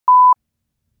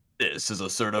This is a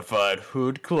certified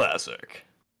hood classic.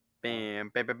 Bam,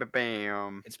 bam, bam, bam,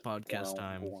 bam. It's podcast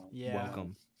time. Yeah.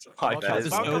 Welcome. That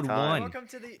is episode time. one. Welcome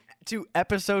to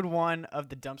episode 1 of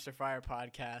the Dumpster Fire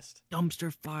podcast.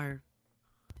 Dumpster fire.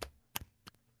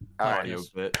 All Audio right.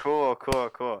 bit.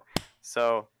 Cool.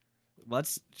 So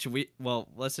Let's introduce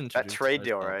that trade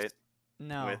deal, ourselves. right?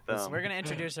 No, With, we're gonna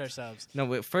introduce ourselves. No,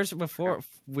 wait, first before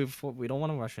we don't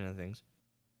want to rush into things.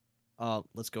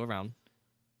 Let's go around.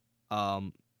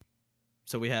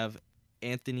 So we have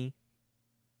Anthony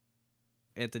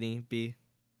B.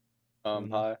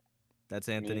 Hi. That's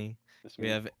Anthony. It's We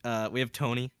me. have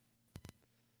Tony.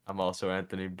 I'm also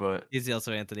Anthony, but He's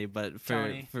also Anthony, but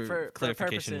Tony, for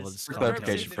clarification, we'll purposes. just For call him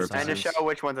clarification Tony. purposes. And to show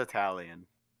which one's Italian.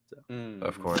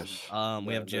 of course. We Yeah, have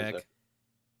there's Jack. that.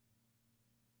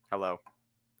 Hello.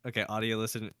 Okay, audio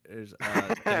listeners.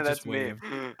 Jack That's just me. waved.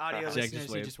 Audio Jack listeners, just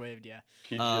he waved. just waved. Yeah.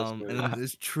 He just And moved. then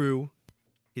there's True.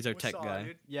 He's our tech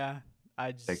guy. Yeah.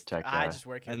 I Big tech I guy. just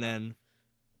work here. And then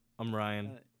I'm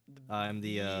Ryan. I'm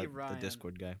the Ryan.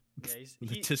 Discord guy. Yeah,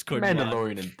 The Discord guy.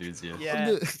 Mandalorian enthusiast.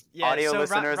 Yeah. Yeah. Audio so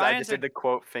listeners, I Ryan's just did the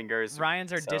quote fingers.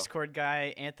 Ryan's our so- Discord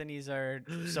guy. Anthony's our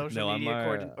social No, I'm media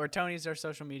our, or Tony's our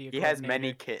social media. He has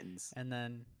many coordinator. kittens. And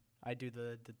then I do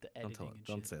the editing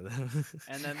Don't and say shit. that.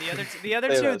 And then the other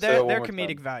Say two, that- say that one they're more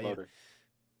comedic time, value. louder.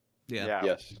 yeah.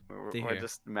 Yes, We're, They we're hear.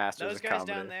 just masters Those of guys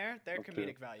comedy. down there, they're Okay.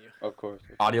 comedic value. of course.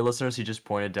 Audio listeners, he just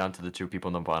pointed down to the two people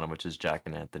on the bottom, which is Jack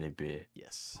and Anthony B.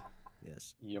 Yes.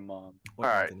 Yes. Your mom. Or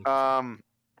All Anthony. right.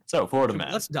 So, Florida Should-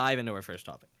 man. Let's dive into our first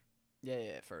topic.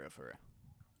 Yeah, for real.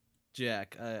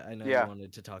 Jack, I know Yeah. you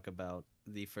wanted to talk about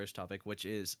the first topic, which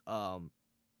is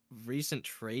recent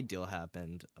trade deal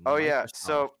happened. Oh yeah. Microsoft-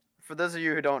 So for those of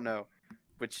you who don't know,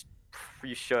 which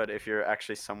you should if you're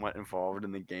actually somewhat involved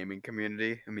in the gaming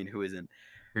community. I mean, who isn't?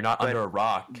 You're not but under a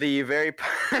rock. The very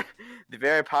the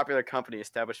very popular company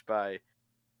established by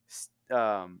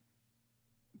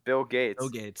Bill Gates,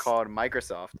 called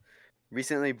Microsoft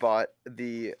recently bought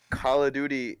the Call of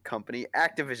Duty company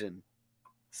Activision.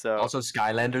 So Also,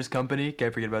 Skylanders Company.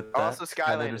 Can't forget about that. Also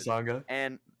Skylanders. Saga.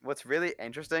 and what's really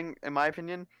interesting, in my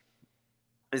opinion,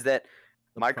 is that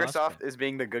The Microsoft prospect. is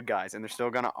being the good guys, and they're still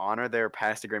gonna honor their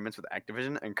past agreements with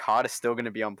Activision, and COD is still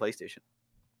gonna be on PlayStation,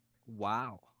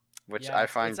 Wow. which Yeah, I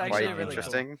it's find actually quite really cool.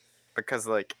 interesting because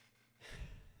like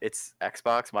it's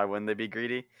Xbox. Why wouldn't they be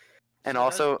greedy? And So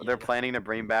also, those- they're yeah. planning to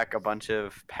bring back a bunch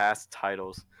of past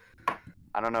titles.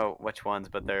 I don't know which ones,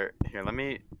 but they're here.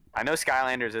 I know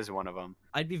Skylanders is one of them.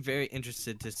 I'd be very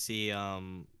interested to see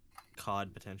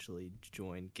COD potentially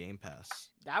join Game Pass.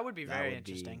 That would be That very would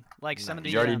be interesting. Like some of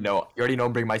nice. the You already know.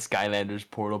 Bring my Skylanders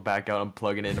portal back out. I'm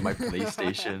plugging it into my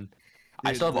PlayStation. I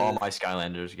Dude, still have all the- my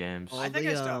Skylanders games. I think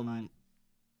I still have mine.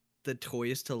 The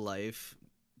Toys to Life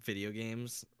video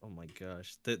games. Oh my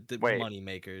gosh, the Wait. money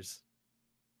makers.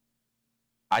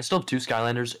 I still have two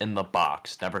Skylanders in the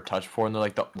box, never touched before, and they're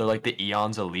like the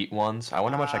Eons Elite ones. I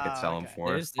wonder how much I could sell them okay.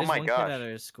 for. There's Oh my one gosh. kid at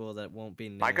our school that won't be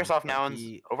named. Microsoft but now owns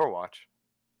he- Overwatch.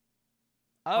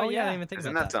 Oh, yeah, I Oh didn't yeah. even think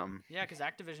Isn't about that something? Yeah, because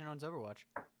Activision owns Overwatch.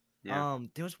 Yeah.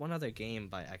 There was one other game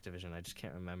by Activision. I just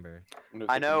can't remember.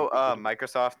 I know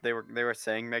Microsoft. They were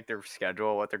saying like their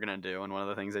schedule, what they're gonna do, and one of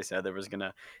the things they said they were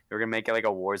gonna make it like a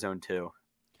Warzone 2.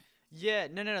 Yeah,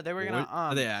 no. They were gonna What?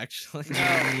 Are they actually? No.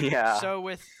 Yeah. So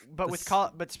with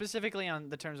specifically on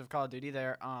the terms of Call of Duty,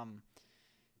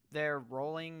 they're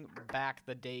rolling back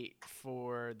the date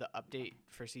for the update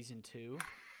for season 2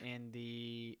 in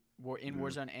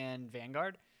Warzone and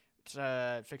Vanguard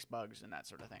to fix bugs and that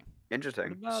sort of thing.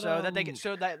 Interesting. About, So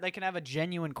that they can have a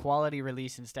genuine quality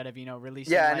release instead of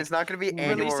releasing. Yeah, like, and it's not gonna be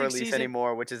annual releasing release season-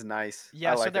 anymore, which is nice.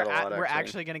 Yeah, I so like that a lot, we're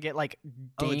actually gonna get like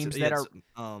Oh, games that are.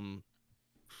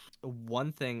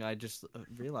 One thing I just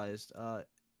realized.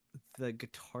 The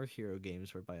Guitar Hero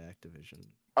games were by Activision.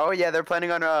 Oh yeah, they're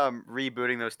planning on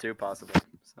rebooting those two, possibly.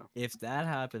 So If that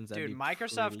happens, that'd Dude, be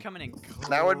Microsoft pretty coming in.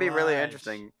 that would be really clutch.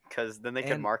 interesting because then they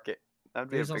could And market. That'd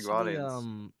be a There's big also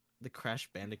audience. the Crash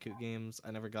Bandicoot games.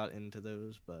 I never got into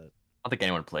those, but I don't think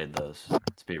anyone played those.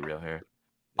 Let's be real here.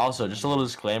 Also, just a little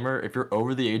disclaimer: if you're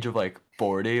over the age of like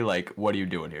 40, like what are you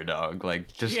doing here, dog?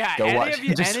 Like just Yeah, go any watch. of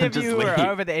you, just, any of just you who leave. are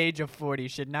over the age of 40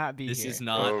 should not be this here. is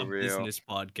not Oh, a real. business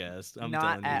podcast. I'm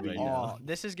not telling at you right all. now.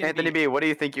 This is gonna Anthony be. B, what do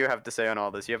you think you have to say on all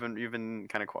this? You've been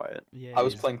kind of quiet. Yeah, I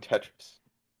was yeah. playing Tetris.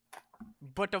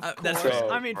 But of That's course,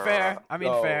 fair. I mean fair. I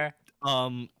mean No. fair.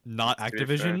 Not To be fair.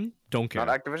 Activision. Don't care.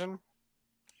 Not Activision.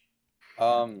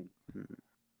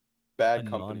 Bad A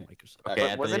company. non-Microsoft. Okay,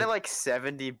 But wasn't Anthony. it like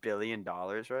 $70 billion,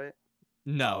 right?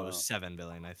 No, it was 7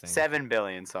 billion, I think. 7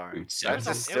 billion. Sorry, Dude, that's seven. just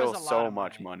It was still a lot so of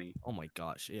much money. money. Oh my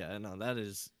gosh, yeah, no, that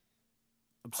is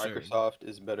absurd. Microsoft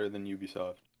is better than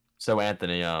Ubisoft. So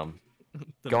Anthony,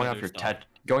 going off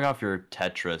your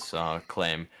Tetris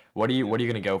claim, what are you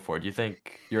gonna go for? Do you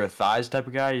think you're a thighs type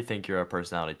of guy? Or you think you're a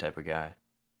personality type of guy?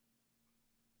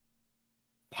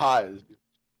 Pies.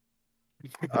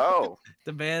 Oh,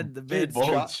 The man. Dude, bold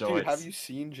Dude, choice. have you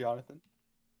seen Jonathan?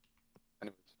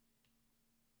 Anyways.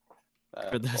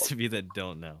 For those of you that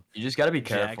don't know, You just gotta be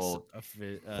careful.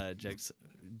 Jack's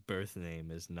birth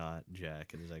name is not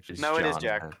Jack. It is actually no, it is John,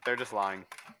 Jack. man. They're just lying.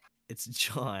 It's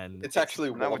John. It's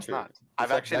actually Walter. No, it's not. I've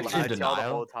It's actually actually lied to y'all the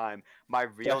denial? whole time. My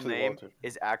real actually name Walter.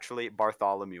 is actually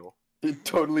Bartholomew. It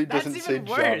totally That's doesn't say even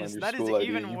John on worse. your That is school ID,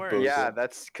 even you worse. bozo. Yeah,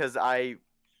 that's because I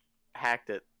hacked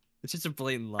it. It's just a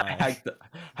blatant lie.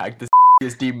 Hack the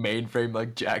CSD mainframe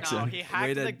like Jackson. No, he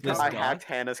hacked the Wait, this I guy? hacked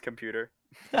Hannah's computer.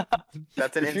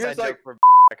 That's an If you inside guys, like- joke for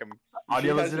Beckham.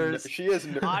 Audio She has no- listeners, she has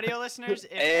no. Audio listeners,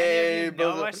 if Hey, any of you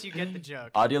know bozo. us, you get the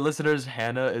joke. audio listeners,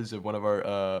 Hannah is one of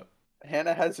our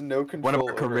Hannah has no control. one of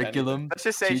our over curriculum. Let's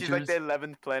just say she's like the teachers.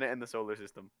 11th planet in the solar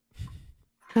system.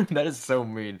 That is so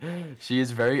mean.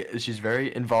 She's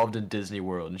very involved in Disney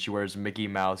World, and she wears Mickey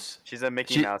Mouse. She's a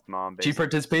Mickey She- Mouse mom. She Basically.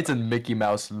 participates in Mickey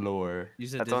Mouse lore.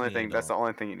 He's a That's the only Disney thing. That's the adult.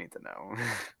 only thing you need to know.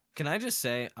 Can I just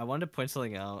say I wanted to point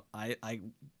something out.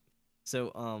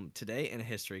 So today in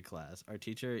history class, our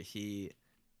teacher he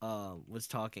was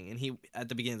talking, and he at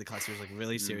the beginning of the class he was like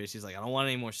really serious. He's like, I don't want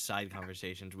any more side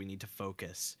conversations. We need to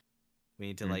focus. We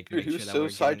need to like Dude, make he sure was that so we're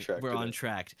sidetracked on today.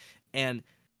 track. And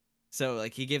so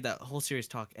like he gave that whole serious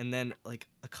talk, and then like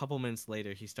a couple minutes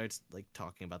later he starts like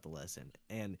talking about the lesson,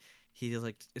 and he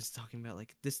like is talking about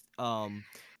like this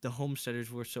the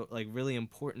homesteaders were so like really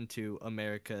important to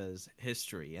America's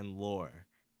history and lore.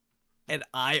 And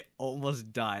I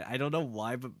almost died. I don't know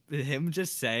why, but him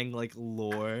just saying like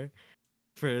lore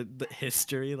for the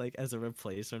history, like as a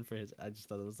replacement for his, I just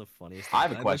thought it was the funniest thing. I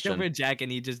have a looked question. over at Jack,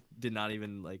 and he just did not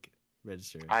even like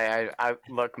register. I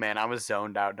look, man. I was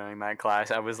zoned out during that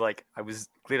class. I was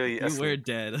clearly You were asleep.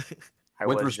 dead. I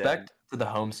With was respect dead. to the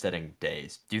homesteading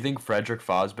days, do you think Frederick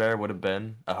Fosbear would have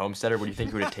been a homesteader? Would you think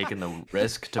he would have taken the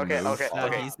risk to Okay, move? okay, No,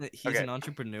 okay. he's okay. an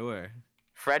entrepreneur.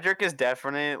 Frederick is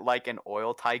definitely like an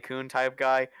oil tycoon type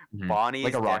guy. Mhm. Bonnie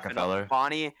Like is a Rockefeller.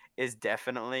 Bonnie is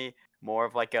definitely more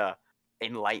of like a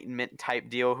enlightenment type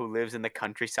deal who lives in the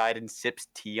countryside and sips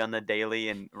tea on the daily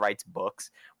and writes books.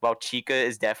 While Chica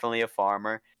is definitely a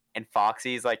farmer, and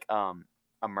Foxy is like a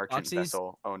merchant Foxy's-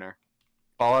 vessel owner.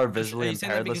 All our Are visually you saying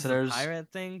that impaired because of the listeners, pirate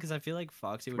thing? Because I feel like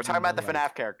Foxy would. We're be talking about the more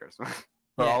like- FNAF characters.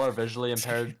 for Yeah. all our visually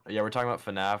impaired, yeah, we're talking about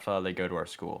FNAF. They go to our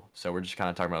school, so we're just kind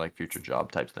of talking about like future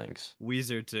job type things.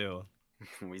 Weezer too.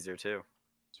 Weezer too.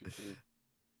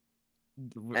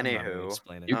 I'm not really Anywho,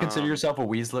 explaining. You consider Um, yourself a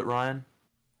Weaselet, Ryan?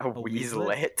 A Weaselet?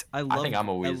 Weaselet. I love. think I'm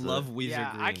a I Weaselet. love Weezer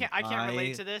Yeah, Green. I can't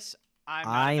relate to this. I'm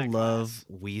not I in that love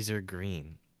class. Weezer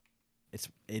Green. It's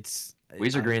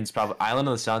Weezer I- Green's probably Island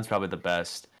of the Sun's probably the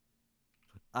best.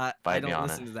 I Fight me don't on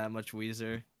listen it. to that much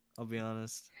Weezer. I'll be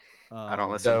honest. I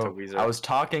don't listen So to Weezer. I was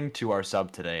talking to our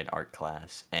sub today in art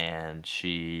class, and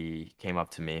she came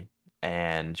up to me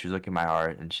and she was looking at my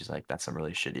art, and she's like, "That's some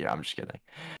really shitty." I'm just kidding.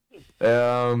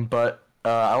 But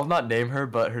I will not name her,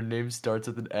 but her name starts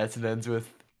with an S and ends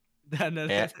with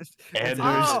Anders.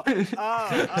 Oh,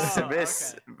 oh,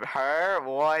 Miss okay. her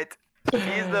what?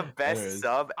 She's the best Anyways.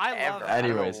 sub I love ever. her. I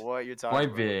don't know Anyways, what you're talking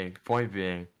Point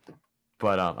being,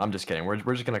 but I'm just kidding. We're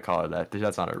just gonna call her that.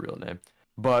 That's not her real name.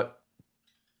 But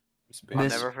I'll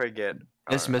Miss- never forget.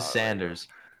 Miss our- Miss our- Sanders.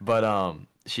 But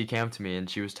she came up to me and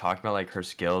she was talking about like her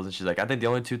skills, and she's like, I think the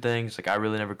only two things like I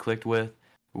really never clicked with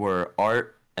were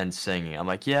art and singing. I'm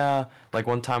like, yeah. Like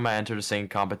one time I entered a singing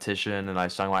competition and I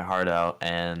sung my heart out,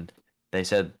 and they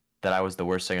said that I was the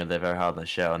worst singer they've ever had on the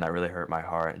show, and that really hurt my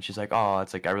heart. And she's like, oh,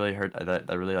 it's like I really hurt that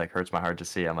really like hurts my heart to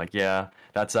see. I'm like, yeah,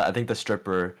 that's I think the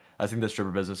stripper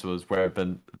business was where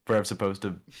I'm supposed to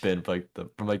have been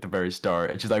from the very start.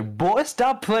 And she's like, boy,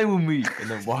 stop playing with me, and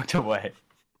then walked away.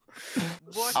 Boy,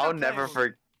 I'll stop never playing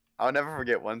with me. I'll never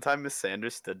forget one time Miss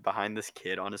Sanders stood behind this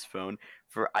kid on his phone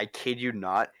for, I kid you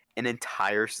not, an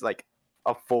entire like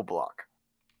a full block.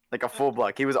 Like a full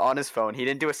block. He was on his phone. He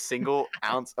didn't do a single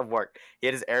ounce of work. He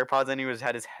had his AirPods in.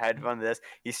 Had his headphone.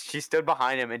 She stood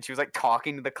behind him and she was like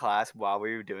talking to the class while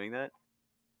we were doing that.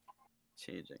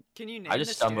 Changing. Can you name I just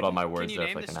the stumbled on student? my Can words you there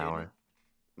name for like the an student? hour.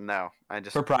 No, I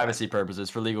just For privacy purposes,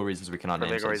 for legal reasons, we cannot For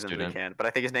name legal said reasons we student. can. But I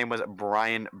think his name was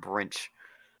Brian Brinch.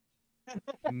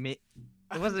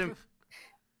 It wasn't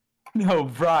No,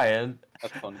 Brian.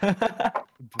 That's funny.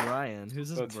 Brian. Who's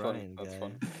this That's Brian funny. That's guy?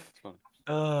 funny. That's funny.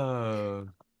 Oh.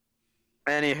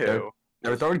 Anywho, They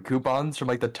were throwing coupons from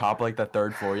like the top, like the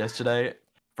third floor yesterday.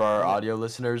 For our audio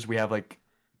listeners, we have like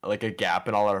like a gap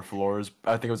in all our floors.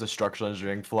 I think it was a structural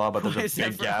engineering flaw, but Why there's is a that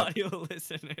big for gap. audio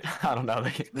listeners? I don't know.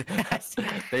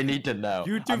 They need to know.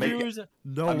 YouTube I'm making- viewers,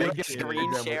 no I'm way. making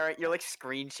Screen Instagram- sharing. You're like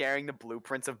screen sharing the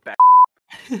blueprints of back.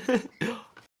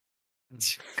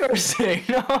 Cursing.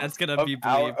 No. That's gonna be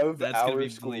bleep. Of That's gonna our be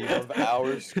school. bleep. Of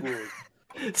our school.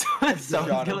 Someone's Jonathan.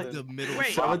 gonna, Like the middle Wait,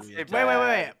 school. someone's- yeah.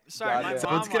 Wait. Sorry, my Goddamn. mom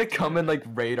someone's gonna wants come and like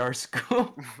raid our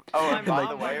school. Oh, My and by the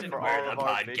mom way, worked in for Murder all of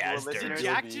our visual podcasters. listeners,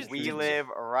 Jack just- we live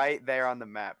right there on the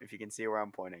map. If you can see where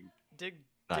I'm pointing. Did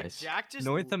Nice. Jack just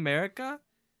North America?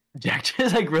 Jack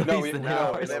just like released No, we, the no, name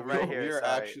of our we live right school. here, We are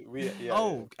sorry. actually. Yeah,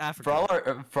 Oh,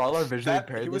 Africa. For all our visually That,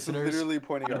 he impaired was listeners, literally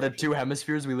pointing out at of the our two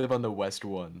hemispheres, we live on the west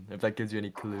one. If that gives you any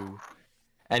clue.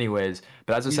 Anyways,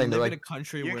 but as I was we saying, live they're in a like,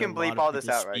 country You where can a lot bleep of all this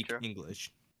people out, right, speak Drew?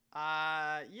 English.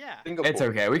 yeah. Singapore. it's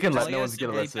okay. We can All let he no has one's to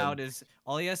gonna bleep out listen. is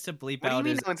all he has to bleep What do you out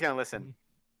mean is no one's gonna listen?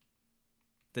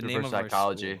 the Reverse name of our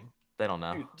psychology. school. They don't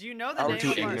know. Dude, Do you know the Our We're name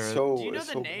too of our, ignorant. so, Do you know the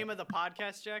so name of the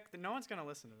podcast, Jack? No one's gonna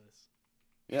listen to this.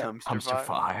 Yeah. Dumpster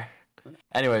fire.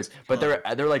 Anyways, but they're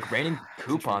like raining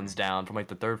coupons down from like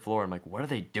the third floor. I'm like, what are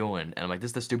they doing? And I'm like, this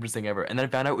is the stupidest thing ever. And then I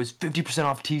found out it was 50%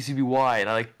 off TCBY, and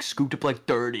I like scooped up like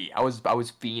 30. I was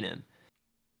fiending.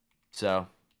 So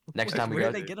next time we Where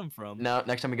go, did they get them from?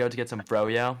 next time we go to get some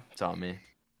froyo, it's on me.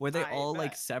 Were they I all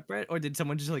like bet. separate, or did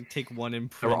someone just like take one and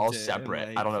They print were all it and,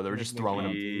 separate. I don't know. They were like, just make throwing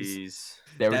them. copies? Jeez.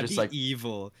 They were That'd just be like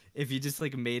evil if you just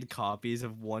like made copies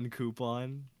of one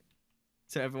coupon,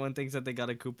 so everyone thinks that they got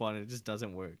a coupon and it just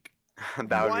doesn't work.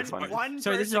 That would one, be funny. one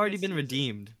Sorry, this has person already gets been to use it.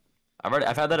 redeemed.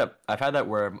 I've had that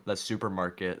where the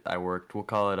supermarket I worked. We'll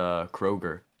call it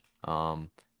Kroger.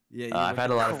 Yeah, you I've work had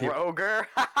a lot of people. Kroger.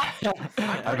 I've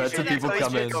had pretty some sure people that's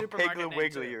come like in. a supermarket Piggly name,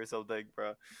 Wiggly too. or something,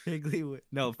 bro.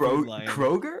 No, Bro, Food Lion.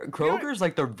 Kroger's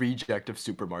like the reject of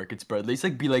supermarkets, bro. At least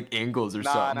like be like Ingles or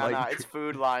Nah, something. nah, like nah. It's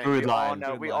Food Lion. Food we all Lion, know.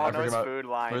 Food We Lion. all I know it's forgot Food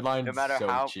Lion. Food Lion's no matter so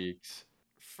how. Food cheeks.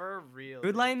 For real.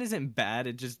 dude. Lion isn't bad.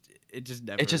 It just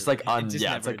never. It's just like it just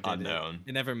yeah, it's never like did it. unknown.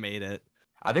 It never made it.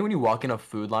 I think when you walk in a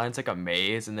Food Lion, it's like a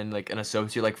maze, and then like an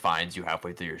associate like finds you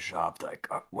halfway through your shop, like,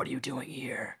 "What are you doing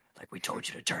here? Like we told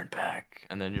you to turn back."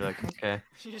 And then you're like, "Okay."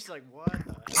 You're just like, what?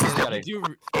 The Just gotta-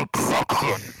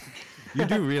 You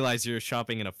do realize you're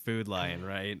shopping in a Food Lion,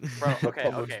 right? Bro, okay,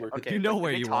 Publix okay, worker. okay. You know but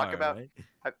where can we you talk are, about, right?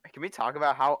 Can we talk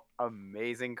about how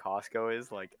amazing Costco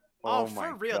is? Like, Oh, oh, for my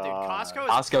real, dude. God. Costco is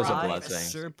Costco's a prime. blessing.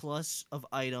 Surplus of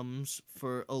items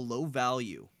for a low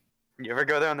value. You ever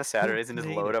go there on the Saturdays and just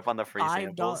made load it? up on the free $5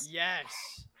 samples?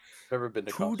 Yes. Never been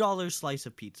to Costco. $2 slice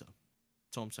of pizza.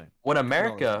 That's all I'm saying. When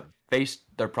America faced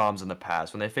their problems in the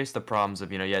past, when they faced the problems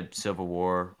of, you had Civil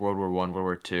War, World War One, World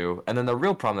War Two, and then the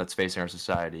real problem that's facing our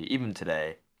society, even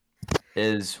today,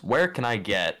 is where can I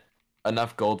get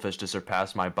enough goldfish to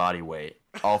surpass my body weight,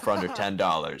 all for under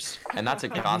 $10? And that's at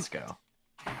Costco.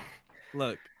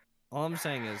 Look, all I'm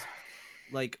saying is,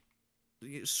 like,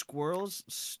 squirrels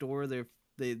store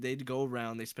they go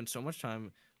around. They spend so much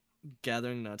time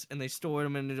gathering nuts, and they store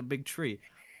them in a big tree.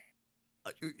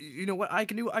 You know what I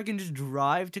can do? I can just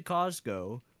drive to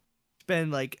Costco,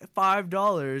 spend like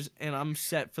 $5, and I'm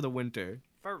set for the winter.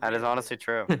 For That is real, honestly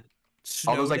true.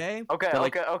 Snow those, like, day. Okay, They're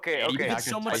like okay. 80 We get packets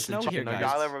so of much spicy snow here, chicken guys.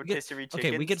 nuggets. Dollar We get- rotisserie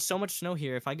Okay, we get chickens. so much snow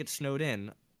here. If I get snowed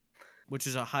in, which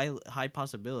is a high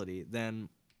possibility, then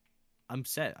I'm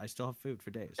set. I still have food for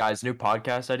days. Guys, new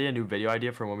podcast idea, new video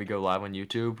idea for when we go live on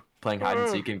YouTube, playing hide and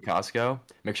seek in Costco.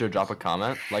 Make sure to drop a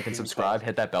comment, like and subscribe,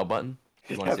 hit that bell button. If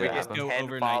you want to see If we what get happens. Go 10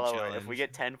 overnight followers, if challenge. we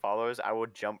get 10 followers, I will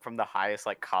jump from the highest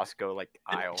like Costco like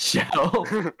aisle. Shell.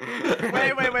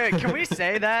 Wait. Can we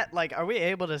say that? Like, are we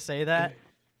able to say that?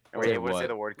 Are we Say able to say what?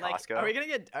 the word Like, Costco? are we gonna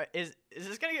get? Is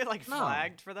this gonna get like No.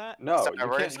 flagged for that? No, Sorry, you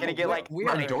we're can't- just gonna no, get no. like We're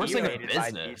endorsing a regulated by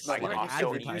business. by We're Like, Costco. if you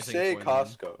advertising say for them.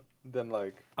 Costco, then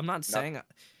like I'm not saying.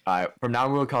 Alright, from now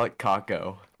on we'll call it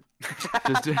Kako.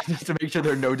 just to make sure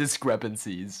there are no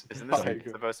discrepancies. Isn't this Like-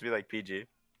 supposed to be like PG?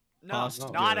 No,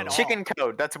 Costco. not at all. Chicken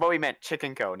code. That's what we meant.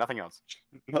 Chicken code. Nothing else.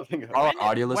 nothing For all else. our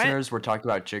audio when- listeners, we're talking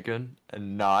about chicken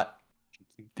and not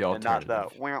the And not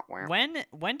alternative. the wah, wah.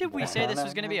 When did we say this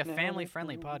was gonna be a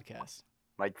family-friendly podcast?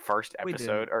 Like first We didn't.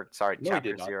 episode or sorry, No, we chapter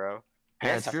did not. 0.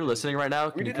 Parents, if you're listening right now,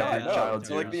 We can you did cut not. your No, child's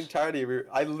it's like the ears? entirety.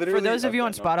 I literally. For those of you on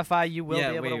okay, no. Spotify, you will yeah,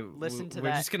 be able we, to listen to we're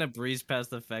that. just gonna breeze past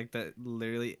the fact that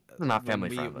literally Not when family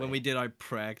we- friendly. When we did our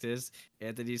practice,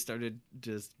 Anthony started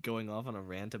just going off on a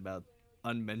rant about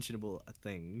unmentionable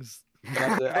things.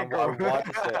 That's it. I want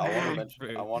to say. I want to mention.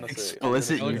 Fruit. I want to say.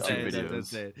 Explicit I'm gonna YouTube say- videos. Don't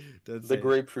say it. Don't The say it.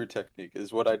 grapefruit technique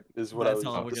is what I That's was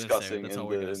all we're gonna say. discussing That's in all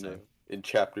we're the gonna say. in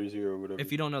chapter 0 or whatever.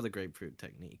 If you don't know the grapefruit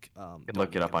technique, You can don't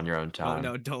look it up on your own No, time.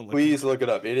 no, don't look. Please look it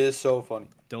up. It is so funny.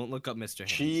 Don't look up Mr.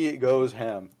 Hands. She goes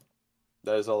ham.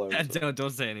 That is all I was saying. Don't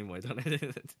say anymore. Don't.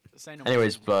 Say no more.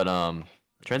 Anyways, but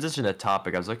transition to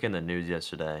topic. I was looking at the news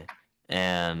yesterday,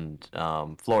 and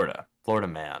Florida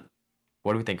man.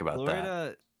 What do we think about that?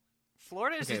 Florida,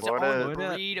 Florida is Okay, its Florida- own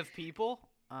Florida- breed of people.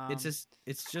 it's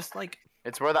just like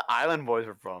It's where the Island Boys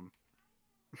are from.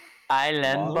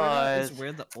 Island Florida is boys.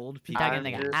 where the old people. talking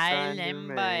live. like an island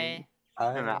boy.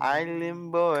 I'm an I,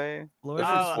 island boy. Florida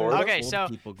This is is Oh, where the okay. old So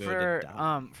people go for to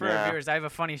die. for Yeah. our viewers, I have a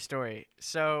funny story.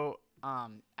 So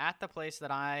at the place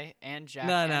that I and Jack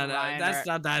No, and no, no. Ryan That's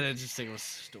are- not that interesting of a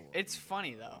story. It's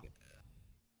funny though.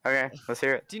 Okay, let's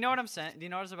hear it. Do you know what I'm saying? Do you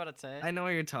know what I was about to say? I know what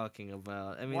you're talking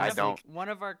about. I mean, One I that's of- don't. like- One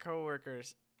of our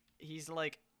coworkers, he's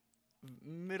like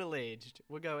middle-aged.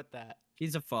 We'll go with that.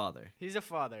 he's a father. He's a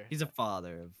father. He's a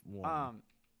father of one.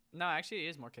 No, actually, he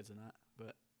is more kids than that.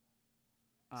 But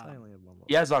Silently of one more.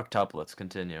 He has octuplets.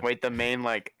 Continue. Wait, the main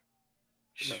like.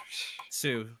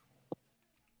 Sue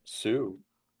Sue.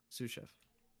 chef.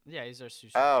 yeah, he's our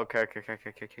sushi. Oh, okay.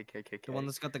 The one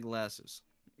that's got the glasses.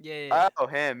 yeah. Oh,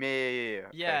 him. Yeah. Yeah,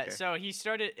 Okay, okay. so he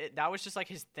started. That was just like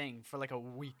his thing for like a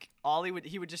week.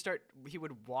 He would just start. He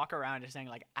would walk around just saying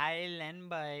like "Island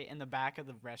Boy" in the back of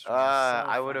the restaurant. It was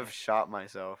so I would have funny. shot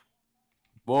myself.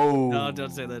 Whoa. No, don't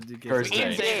say that. You can't First We can't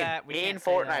name. say that. We in can't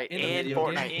say that. Fortnite, In a in video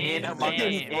game. Fortnite, In in a Among Us,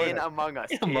 game. in Among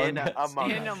Us, Among in Us.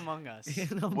 Among In Us. Among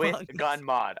Us. Among With Us. gun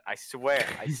mod. I swear.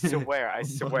 I swear. I Among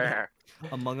swear.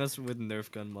 Among Us with Nerf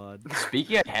gun mod.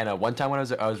 Speaking of Hannah, one time when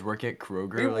I was working at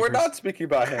Kroger, Dude, like, we're her- not speaking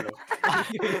about Hannah.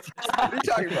 What are you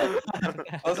talking about?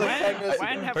 I was like 10 minutes When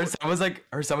ago. have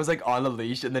her son was like on the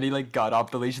leash, and then he like got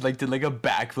off the leash and like did like a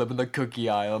backflip in the cookie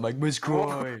aisle. I'm like, Miss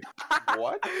Croy.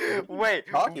 What? Wait.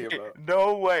 talking wait, about?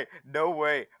 No way. No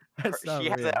way. That's not She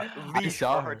has real. a leash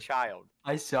saw for her her. child.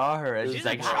 I saw her, and She's she's a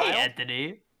like, child? "Hi,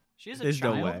 Anthony." She's a There's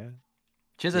child. no way.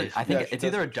 She has Yeah, a. I think she it's does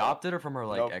either have a child. adopted or from her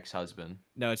like Nope. ex-husband.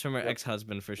 No, it's from her Yep.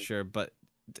 ex-husband for sure. But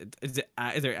is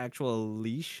there actual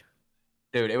leash?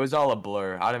 Dude, it was all a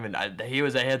blur. I don't even. He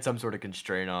had some sort of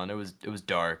constraint on. It was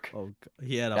dark. Oh,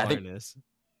 he had a I think- harness.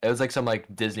 It was like some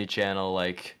like Disney Channel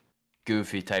like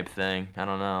goofy type thing. I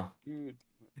don't know. Dude,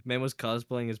 Man was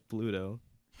cosplaying as Pluto.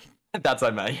 That's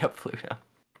what I meant. Yeah, Pluto.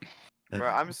 Bro,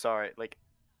 I'm sorry. Like,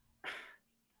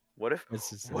 what if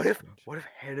This is so what if strange.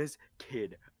 Hannah's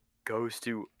kid goes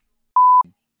to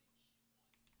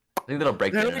I think that'll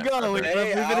break. There the we internet. go.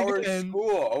 Hey, Leave it our again.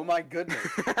 school. Oh my goodness.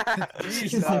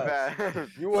 Jesus. My bad.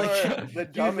 You are Like, the You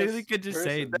dumbest literally could just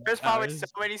say person. There's probably ours. so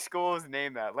many schools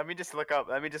named that. Let me just look up.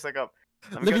 Let me Look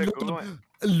go to at Google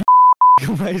it.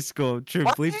 my school. True,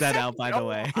 What bleep did you that say? out, by the Oh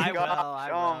way. my I will, gosh, I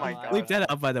Oh will, my I god. Bleep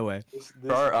that out, by the way.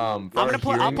 For our I'm for I'm our gonna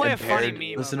play- I'll hearing play a funny impaired meme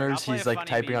over it. listeners, I'll play a he's like funny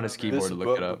typing meme on his over it. keyboard to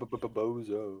look it up.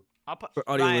 Bozo. I'll put, For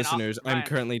audio Ryan, listeners, I'm Ryan,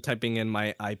 currently typing in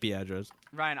my IP address.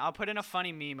 Ryan, I'll put in a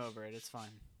funny meme over it. It's fine.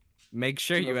 Make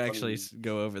sure No you funny actually memes.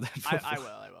 go over that. I will.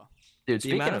 I will. Dude, The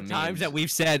speaking amount of of times memes, that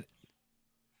we've said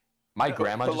my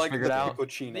grandma But just like figured the out.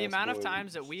 cochino The amount of boy.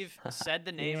 times that we've said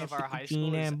the name of our high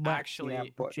school is actually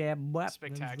spectacular.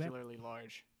 spectacularly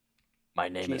large. My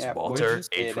name is Yeah, boy, Walter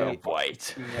just get April it.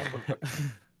 White.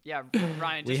 Yeah,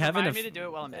 Ryan, We just have an remind me aff- to do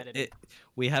it while I'm editing.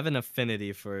 We have an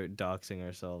affinity for doxing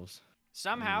ourselves.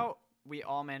 Somehow we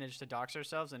all managed to dox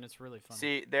ourselves, and it's really fun.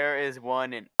 See, there is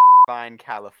one in Vine,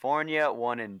 California,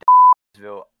 one in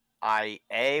Davisville, IA,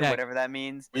 Yeah. whatever that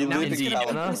means. We Now live he's in gonna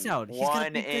Indiana. beat this out. He's One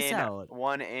gonna beat this out.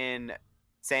 one in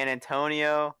San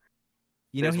Antonio.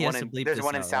 You know There's he one has to in, bleep There's this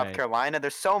one in out, South right? Carolina.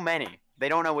 There's so many. They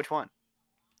don't know which one.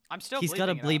 I'm still. He's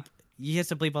gotta bleeping it bleep. out. He has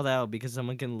to bleep all that out because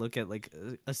someone can look at like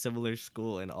a similar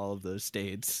school in all of those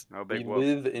states. No We big whoop.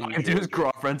 live in I do is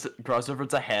cross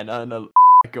reference a Hannah and a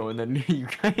go, and then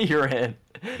you're in.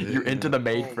 You're into the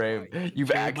mainframe. You've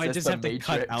We might accessed just the have to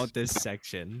cut matrix. out this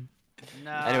section. No,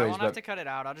 I Anyways, won't have but- to cut it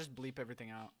out. I'll just bleep everything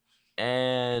out.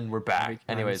 And we're Every back.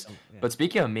 time Anyways, yeah. but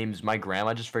speaking of memes, my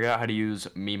grandma just figured out how to use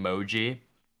memoji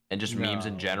and just memes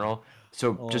in No. general.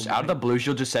 So Oh just out of my- the blue,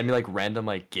 she'll just send me like random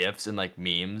like gifs and like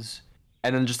memes,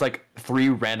 and then just like 3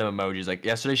 random emojis. Like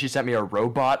yesterday, she sent me a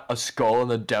robot, a skull,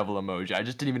 and a devil emoji. I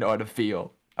just didn't even know how to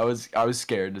feel. I was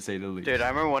scared to say the least. Dude, I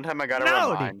remember one time I got a No,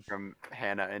 dude. remind from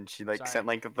Hannah, and she like Sorry. sent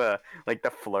like the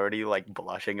flirty like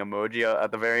blushing emoji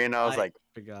at the very end. I was like,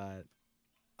 Forgot.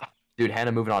 Dude,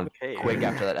 Hannah moving on okay, quick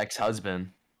after that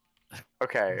ex-husband.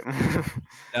 okay.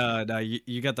 No,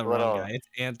 you got the Little- wrong guy. It's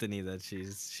Anthony that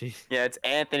she. Yeah, it's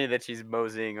Anthony that she's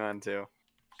moseying on to.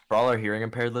 For all our hearing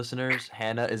impaired listeners,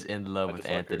 Hannah is in love I with just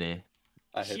like her. Anthony.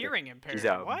 I hate it. Hearing impaired. He's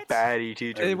a What? baddie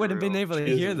teacher. They for wouldn't have been real. able to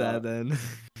She is hear not. that then.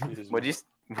 Jesus,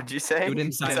 What'd you say? You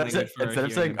didn't sign Instead language for instead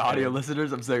of saying hearing audio impaired.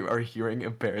 listeners, I'm saying our hearing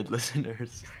impaired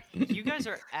listeners. You guys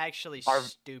are actually Our-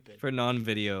 stupid. For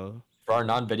non-video. For our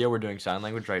non-video, we're doing sign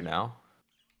language right now.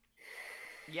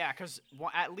 Yeah, because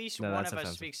at least No, one that's of us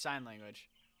offensive. speaks sign language.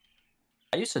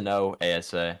 I used to know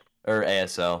ASA or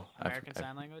ASL. American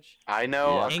Sign Language. I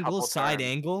know Yeah. a Angle, couple side, terms.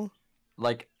 angle.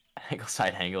 Like angle,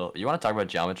 side, angle. You want to talk about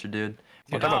geometry, dude?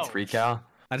 Want to talk No. about pre-cal?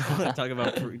 I don't want to talk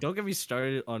about. Don't get me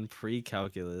started on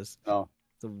pre-calculus. No.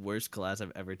 The worst class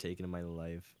I've ever taken in my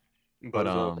life. But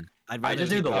I'd I rather just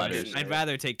do take the chemistry- letters. I'd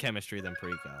rather take chemistry than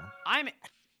pre-cal. I'm.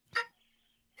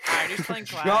 Alright, who's playing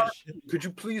Shut- Clash? Could you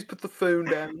please put the phone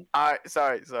down?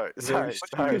 Sorry. Very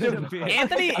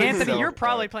Anthony, I'm so you're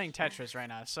probably sorry. playing Tetris right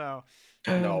now. So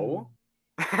No,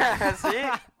 See?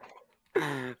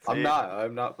 I'm not.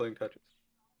 I'm not playing Tetris.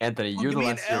 Anthony, you're the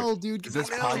one. dude. Is this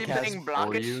Being podcast for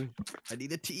blockage. you? I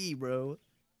need a T, bro.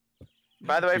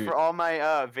 By the way, Dude. for all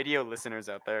my video listeners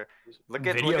out there, look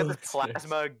at Video the listeners.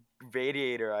 plasma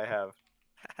radiator I have.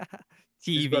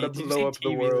 He's TV. about to Did you blow say up the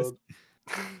TV? world.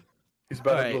 He's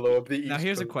about Alright, to blow up the East Now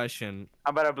here's a Coast. question.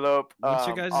 I'm about to blow up What's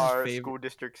your guys' our favorite- school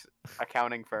district's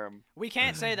accounting firm. we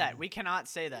can't say that. We cannot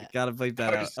say that. Gotta bleep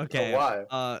that out. Okay. Why?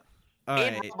 All In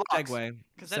right. Roblox. Segue.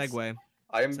 'Cause that's- Segue.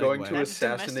 I am going Segue. to That's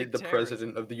assassinate the domestic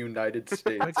president of the United States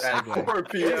Quick at segue. 4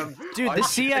 p.m. Dude, on the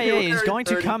CIA is January going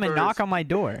to come and knock 31st. on my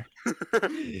door.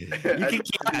 You can keep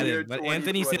that year in, but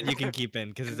Anthony said 2020. you can keep in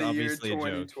because In it's the year obviously a joke.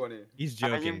 2020. He's I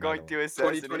joking. am by going the to way.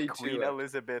 assassinate 2022, Queen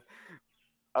Elizabeth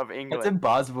of England. That's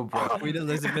impossible, bro. Queen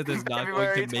Elizabeth is not going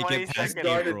February to make it past 22nd,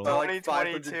 Guarded April. by, like,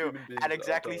 500 2022 human beings at all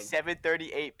exactly the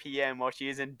 7:38 p.m. while she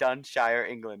is in Dunshire,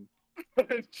 England.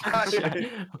 time.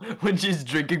 When she's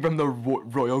drinking from the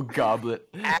royal goblet,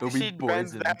 it'll As she be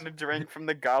bends poisoned. down to drink from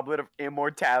the goblet of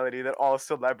immortality that all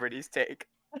celebrities take.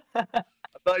 I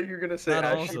thought you were gonna say Not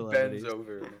all as she celebrities. bends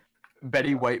over.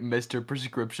 Betty White missed her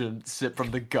prescription, sip from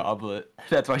the goblet.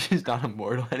 That's why she's not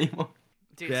immortal anymore.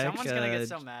 Dude, Jack, someone's gonna get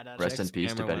so mad at Rest us. in Jack's peace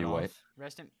to camera Betty went White. off.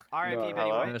 Rest in R.I.P. No, Betty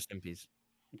hello? White. Rest in peace.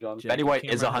 John Jack, Betty your White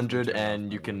is camera hasn't 100, turned off, and you by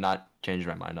the way. cannot change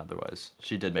my mind otherwise.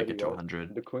 She did make Betty it to White.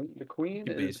 100. The queen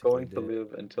You is basically going to did.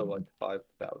 live until like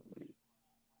 5,000 years.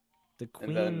 The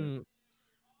And then- queen.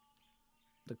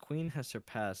 The queen has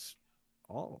surpassed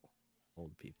all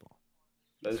old people.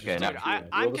 That's Okay, just now- Dude, not true.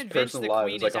 The I'm oldest convinced person the alive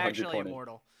queen is like is actually 120.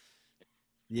 immortal.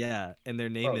 Yeah, and their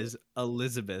name Oh. is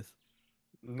Elizabeth,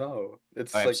 No,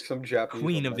 it's Alright, like some Japanese.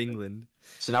 Queen woman, of I think. England.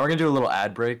 So now we're gonna do a little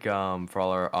ad break for all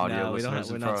our audio No, we don't. listeners.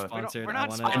 We're and not for our- sponsored. we're I not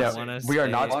wanna- I know, I wanna we are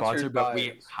say- not Sponsored sponsored, but by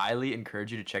we us. highly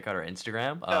encourage you to check out our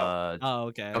Instagram, Oh,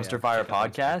 okay. Dumpster yeah, Fire check out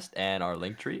Dumpster. Podcast, and our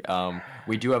link tree.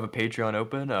 We do have a Patreon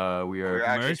open. We We're are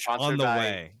actually Merch sponsored on the by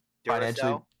way.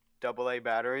 Financially- Duracell AA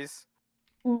batteries.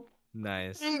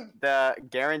 Nice. The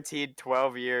guaranteed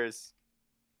 12 years.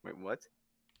 Wait, what?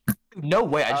 no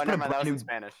way. I just Oh, put never a mind, that brand was new. in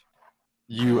Spanish.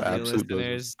 You Dear absolutely.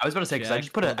 listeners, I was about to say because I Jack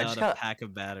just put a. pulled I out just a got. pack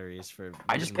of batteries for.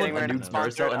 I just put Getting a ready new to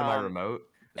sponsor, Duracell into my um, remote,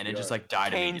 and it Yeah. just like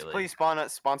died Canes, immediately.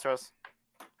 please sponsor us.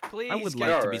 Please, I would get- like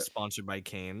to be Alright. sponsored by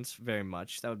Canes very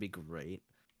much. That would be great.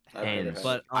 I've never Canes. had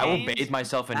But it. I will Canes, bathe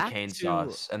myself in back cane to-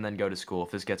 sauce and then go to school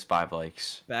if this gets 5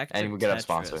 likes. Back to And we get a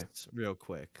sponsor. Tetris real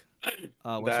quick. What's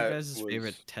your That guys'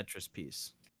 favorite was- Tetris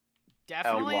piece,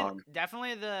 definitely, L1.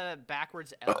 definitely the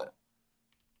backwards L.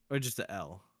 or just the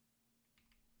L?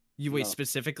 You wait No.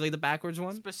 specifically the backwards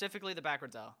one? Specifically the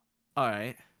backwards L. All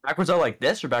right. Backwards out like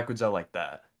this or backwards out like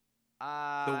that?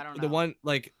 I don't know. The one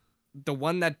like the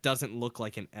one that doesn't look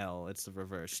like an L. It's the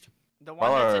reversed. The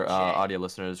one While that's our a J. audio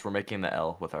listeners, we're making the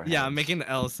L with our Yeah, I'm hands. making the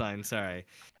L sign. Sorry.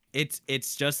 It's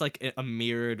just like a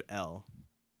mirrored L.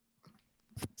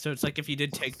 So it's like if you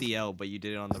did take the L, but you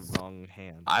did it on the wrong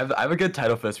hand. I have a good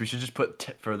title for this. We should just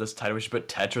put for this title. We should put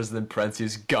Tetris and then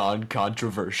parentheses gone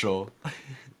controversial,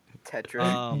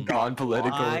 Tetris. gone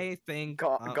political. I think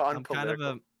Gone- gone I'm kind of a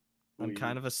political. I'm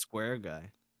kind of a square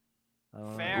guy.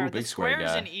 Fair. Ooh, the big square square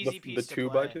is guy. an easy piece the to 2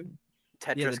 play. by 2?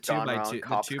 Tetris Yeah, the two gone by wrong. two. The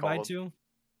Cops 2 by called. 2.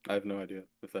 I have no idea.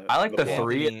 If that, I like the ball.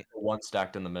 3 and Anthony- the 1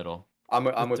 stacked in the middle. I'm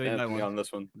with 3 by Anthony 1. on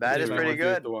this one. That is 3 by pretty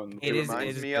 1 good. the one. It It is-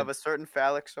 reminds is me good. of a certain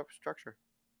phallic structure.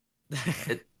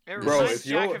 It Bro, reminds if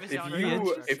Jack you of his if own you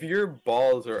construction. if your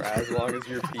balls are as long as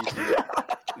your pieces,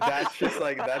 that's just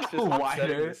upsetting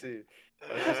Wider. to see.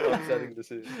 That's just upsetting to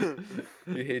see.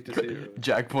 You hate to see it.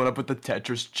 Jack pulling up with the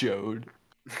Tetris Jode.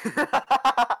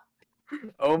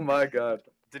 Oh my god.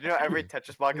 Did you know every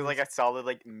Tetris block is like a solid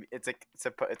it's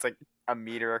like a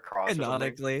meter across. or something?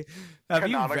 Canonically, have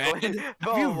you Canonically, read? the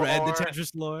Have you read the lore.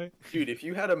 Tetris lore? Dude, if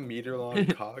you had a meter long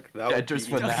cock, that would Tetris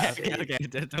be would not. insane. Okay,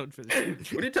 don't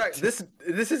finish. What are you talking?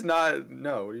 This is not.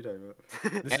 No, what are you talking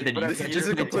about? This, Anthony, you this can't is just just a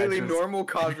say completely Tetris. normal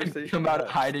conversation. Come out to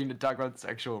have. hiding to talk about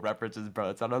sexual references, bro.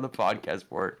 That's not how the podcast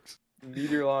works.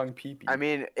 Meter long pee pee. I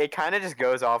mean, it kind of just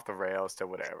goes off the rails to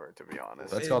whatever, to be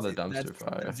honest. That's called the dumpster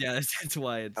fire. Yeah, that's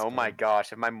why it's. Oh my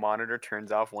gosh, if my monitor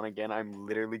turns off one again, I'm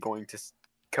literally going to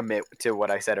commit to what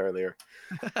I said earlier.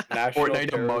 National Fortnite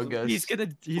terrorism. Among Us.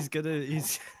 He's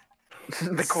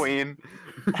The queen.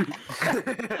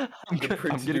 The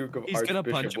Prince Duke of He's gonna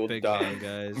punch Archbishop a will big die. man,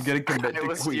 guys. I'm gonna commit I the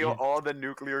will steal queen. all the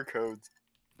nuclear codes.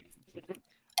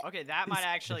 Okay, that might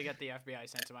actually get the FBI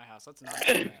sent to my house. Let's not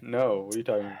do that. No, what are you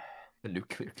talking about? The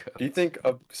nuclear code. Do you think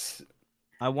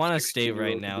I want to state 16-year-old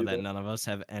right could now do that that? none of us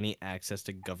have any access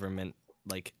to government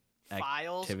like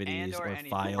Files and activities or or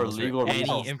anything. files or, legal any reasons,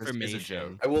 this is a information.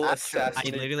 joke. I will Actually, I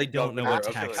assassinate literally the don't know governor what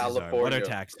of taxes are. California What are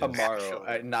taxes? tomorrow Actually.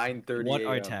 at 9:30 What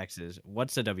are a.m. taxes?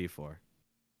 What's the W-4?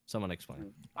 Someone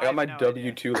explain. I got my have no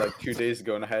idea. W-2 like 2 days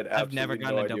ago, and I had I've never absolutely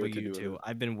gotten no a idea what to do W-2. with it.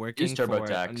 I've been working Use for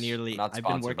TurboTax, nearly. not I've been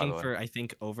sponsored, by the working way. for I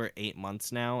think over 8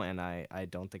 months now, and I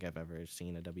don't think I've ever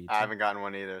seen a W-2. I haven't gotten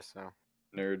one either, so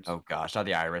Nerds. Oh gosh, now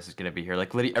the IRS is gonna be here.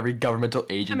 Like literally every governmental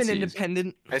agency. I'm an is-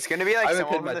 independent. it's gonna be like I haven't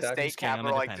someone paid my from the taxes. state Okay, I'm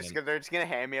capitol, like independent. they're just gonna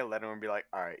hand me a letter and be like,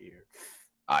 "All right, here."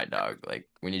 I dog. Like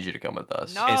we need you to come with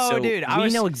us. No. Okay, Oh, so dude, I we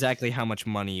was- know exactly how much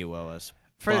money you owe us.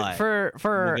 For But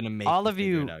for gonna make all you of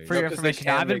figure you, it out for your yourself. No, 'cause they information,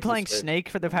 can I've been make playing mistakes. Snake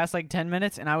for the past like 10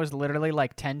 minutes, and I was literally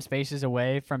like 10 spaces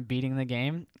away from beating the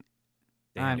game.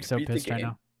 Damn, I'm you so beat the pissed right game?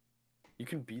 now. You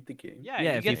can beat the game. Yeah,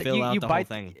 Yeah, if you fill out the whole bite,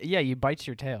 thing. Yeah, you bite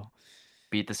your tail.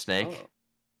 Beat the snake. Oh,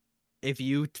 If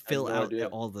you fill no out idea.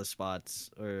 all the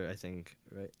spots, or I think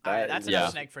right. All right, That that's is- enough Yeah.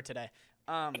 Snake for today.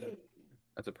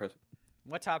 that's impressive.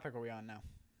 What topic are we on now?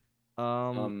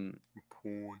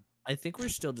 I think we're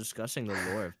still discussing the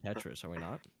lore of Tetris, are we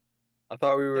not? I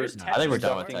thought we were. There's I think we're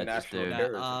done with conducting Tetris, national dude.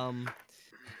 terrorism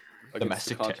against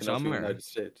Domestic the continental terrorism. United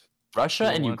States. Russia You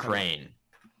and wanna talk about- Ukraine.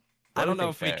 I don't do know you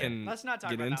if we think, can Let's not talk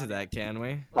get about into that one that, can we?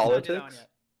 Let's not do that one Politics? yet.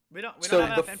 We don't So have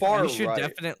the enough far We information. should right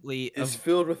definitely. Is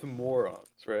filled with morons,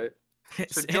 right?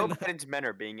 So Joe Biden's men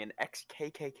are being an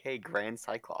ex-KKK Grand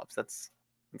Cyclops. That's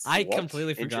I What?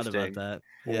 completely forgot about Interesting. that.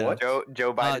 Yeah. What?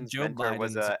 Joe Biden's Joe mentor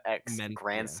was Biden's a ex-Grand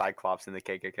mentor. Cyclops in the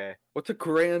KKK. What's a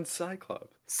Grand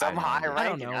Cyclops? Some I high don't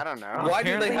ranking. know. I don't know. Why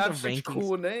do they apparently have the such rankings-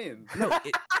 cool names? No,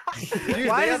 it, Dude,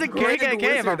 Why they does have the Grand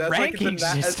KKK have a Wizard as, like, the ranking as,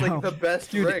 like system? the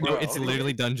best dude, rank. no, it's bro.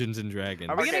 literally Dungeons and Dragons.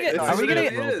 Are we gonna Okay, get? no, Are we gonna literally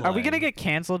get? is. Are we gonna get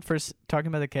canceled for talking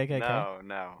about the KKK?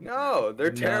 No. No,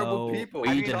 they're terrible No, people. we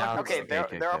What are you denounce talking Okay, about?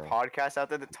 the there are KKK. podcasts out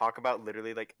there that talk about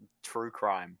literally like true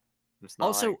crime. It's not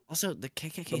Also, like- also, the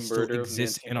KKK The still murder of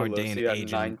exists Nancy in our day and Pelosi at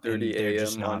age, and 9:30 they're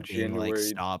just a.m. on not being like January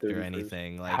stopped or 31st.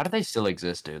 anything. Like, How do they still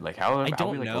exist, dude? Like how? I how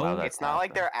don't we, like, know. allow that it's to not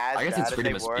like happen? they're as I guess bad it's as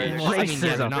freedom they of were. speech. They're Well, I mean, just- yeah,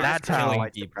 they're Racism, not that's they're how. killing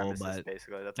white people, supremacists, but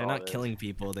basically that's they're all not it is. killing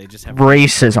people. They just have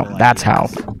Racism, political that's how.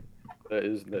 ideas. That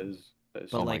is. But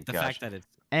Oh my like the gosh. fact that it's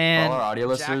And All our audio Jack-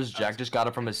 listeners, Jack just got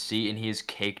up from his seat and he is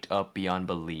caked up beyond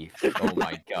belief. Oh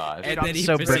my gosh. and I'm then he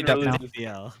so proceeded bricked up to now. take the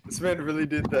L. This man really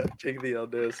did that. Take the L.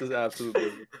 This is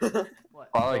absolutely. All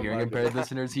our Oh hearing my impaired God.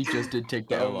 listeners, he just did take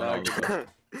the Oh L on my all of us.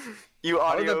 You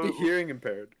Why would audio. that be hearing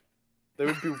impaired? They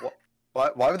would be.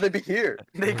 Why would they be here?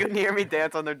 They couldn't hear me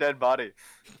dance on their dead body.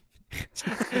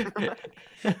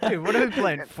 dude, what are we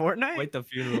playing? Fortnite? Wait, the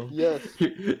funeral. Yes.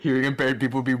 Hearing impaired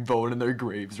people would be rolling in their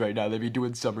graves right now. They'd be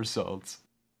doing somersaults.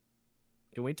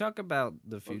 Can we talk about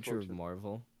the future of Unfortunate.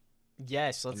 Marvel?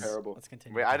 Yes. Let's Terrible. let's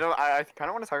continue. Wait, I don't. I kind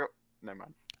of want to talk. Never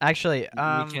mind. Actually, We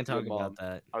can't talk your mom. about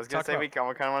that. I was gonna Talk say about- we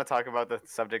kind of want to talk about the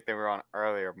subject that we were on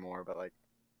earlier more, but like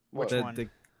What? Which The, one? the,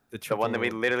 the, the one that we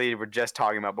triple- literally were just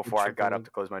talking about before I got triple- up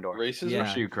to close my door. Racism. Yeah.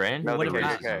 Russia, Ukraine? No, What the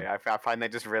about- KKK. I find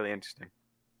that just really interesting.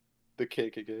 The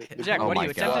KKK. Jack, Oh what are my you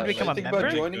attempting God. to become a Think member?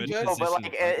 about joining, Good Jack? Oh, but position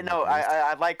like, to talk no,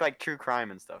 about this. I like true crime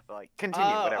and stuff. But like, continue,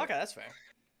 whatever. Okay, that's fair.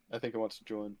 I think he wants to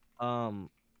join.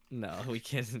 No, we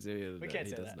can't do that. We can't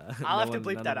He say does that. not. I'll No have to one-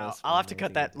 bleep none that of out. us I'll have to want cut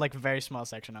anything that to do like very small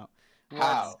section out.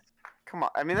 How? Come on,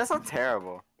 I mean that's not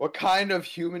terrible. What kind of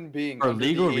human being? For under the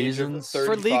legal age of reasons. For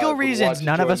 35 legal would reasons, want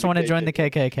none of us want to join the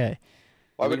KKK? KKK.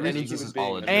 Why would Legal any reasons human is being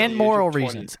all it under is. the And age moral of 20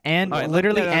 reasons, and Alright,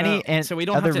 literally no, no, any no. and So we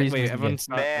don't other have to reasons. wait. would be Everyone good.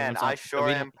 stop. Man, everyone I stop. sure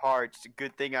We am parched.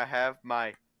 Good thing I have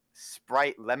my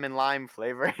Sprite lemon lime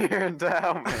flavor here to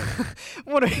help me.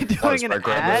 What are you doing? An Sprite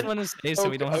Grandma. I just ad? want to say so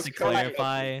we don't have to Okay, okay.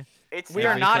 clarify. It's We the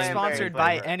are not Everything. sponsored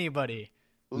by anybody.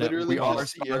 Literally, we are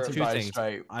just Sierra. sponsored Two by things.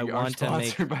 Sprite. I We are want to make-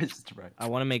 sponsored by Sprite. I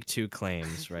want to make two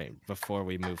claims right before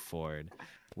we move forward.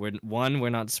 We're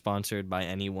not sponsored by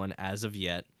anyone as of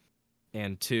yet,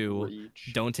 and two,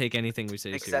 Reach. don't take anything we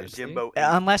say Except seriously. Jimbo.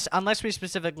 Unless we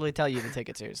specifically tell you to take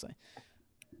it seriously.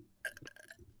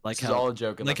 Like This is how all a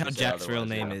joke. like unless how we say Jack's real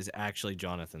otherwise, name yeah. is actually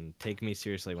Jonathan. Take me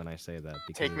seriously when I say that.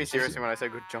 Because Take me it's- seriously when I say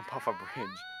go jump off a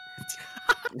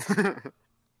bridge.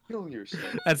 Kill yourself.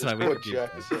 That's why we what could keep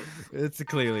Jack that. said. It's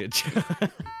clearly a joke.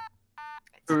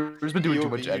 There's been doing too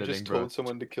POV, much you editing, just bro. told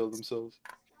someone to kill themselves.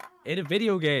 In a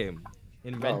video game.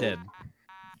 In Red No. Dead.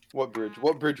 What bridge?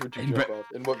 What bridge would you In jump off?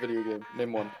 In what video game?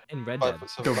 Name one. In Red Dead. 5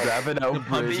 foot The 7. Ravenel The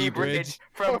Bridge. The PUBG bridge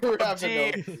from We're PUBG.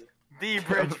 having The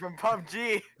bridge from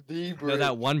PUBG. The You know bridge.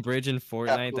 that one bridge in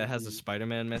Fortnite that has a Bridge.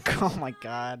 Spider-Man method? Oh my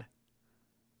god.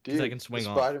 Because I Dude, can swing the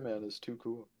off. Spider-Man is too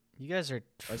cool. You guys are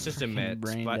Let's just freaking admit,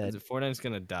 brain dead. Fortnite's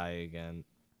gonna die again.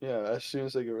 Yeah, as soon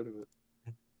as I get rid of it.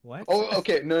 What? Oh,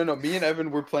 okay. No. Me and Evan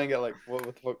were playing at like what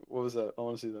the fuck? What was that? I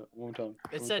want to see that one more time.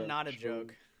 It One said time. not a Show joke.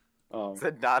 me.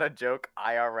 It's not a joke,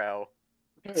 IRL.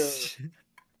 Yeah.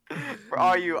 For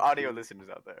all you audio listeners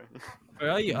out there. For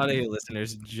all you audio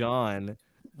listeners, John,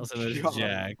 also known as John.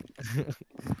 Jack,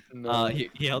 No. he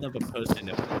held up a post-it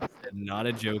note that said, "Not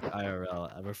a joke, IRL,"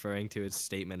 referring to his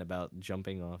statement about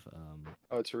jumping off.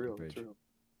 Oh, it's real. bridge. It's real.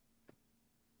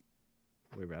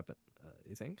 We wrap it.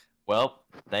 You think? Well,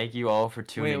 thank you all for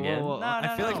tuning in. No,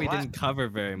 I feel like no, we what? didn't cover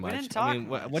very much. didn't I mean,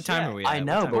 talk what much, time yeah. are we? I at?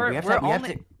 know, What but time we have we're to, we have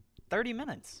only to 30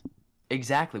 minutes.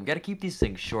 exactly. We got to keep these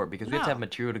things short because we have to have No.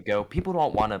 material to go. People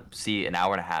don't want to see an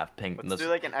hour and a half ping. Let's unless do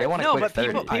like an they want to No, quit but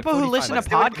 30. people who 45 listen to Let's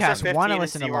do an extra podcasts 15 want to and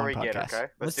listen to see where long we get, podcasts. okay?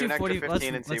 Let's do do an extra 40.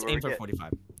 15 and see Let's where aim we for get.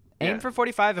 45. Aim Yeah. for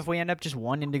 45. If we end up just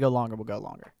wanting to go longer, we'll go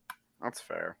longer. That's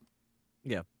fair.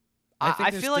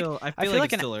 I there's feel like still, I feel feel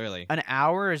like it's still early. an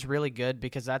hour is really good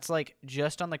because that's like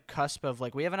just on the cusp of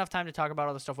like we have enough time to talk about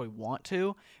all the stuff we want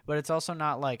to, but it's also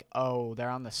not like oh they're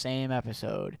on the same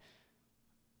episode.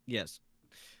 Yes.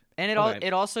 And Okay.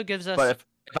 it also gives us But if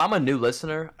I'm a new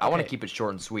listener, I want to Okay. keep it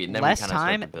short and sweet, and then less we kind of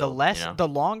time. start to build, you know? The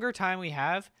longer time we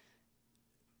have,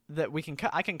 that we can cut.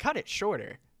 I can cut it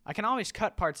shorter. I can always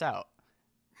cut parts out.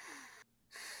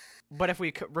 But if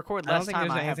we record I don't less think time,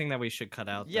 there's I have. anything that we should cut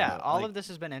out. Yeah, though. all Like, of this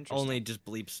has been interesting. only just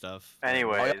bleep stuff.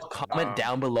 Anyway. Oh, y'all comment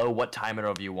down below what time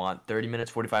interval you want. 30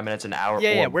 minutes, 45 minutes, an hour.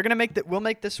 Yeah, or we're gonna make we'll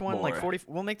make this one like more. 40.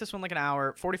 We'll make this one like an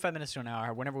hour, 45 minutes to an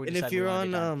hour, whenever we And decide if we you're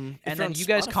wanna get on done. if And you're then on you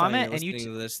guys Spotify comment and and you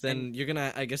listening to this, then you're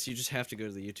gonna. I guess you just have to go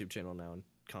to the YouTube channel now and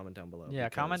comment down below. Yeah,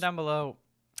 comment because down below.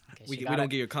 Okay, so We, you we gotta- don't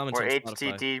get your comments Or on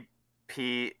Spotify.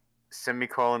 HTTP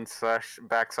semicolon slash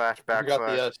backslash You forgot the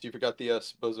backslash. S. You forgot the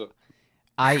S, Bozo.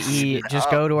 i.e. just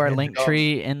go to our link Oh.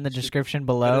 tree in the description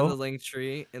Go to the below. link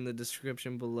tree in the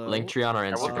description below. Link tree on our I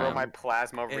will throw Instagram. my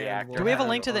plasma And reactor. we'll Do we have a have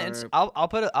link to the? our- I'll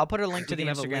put a link to We the can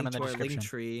have a Instagram link in the to our link description.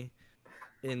 tree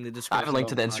in the I description. have a link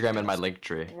to the of Instagram in my podcast. link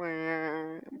tree.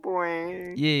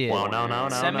 Boing. Yeah. Well, no.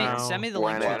 Send me the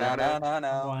link to that.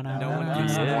 No one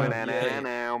gives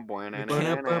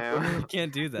Yeah. You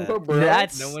can't do that.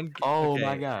 That's No one. Oh okay,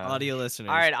 my God. Audio listeners.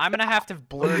 all right. I'm gonna have to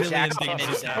blur Million Jack's things image.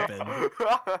 just now. happened.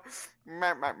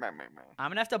 I'm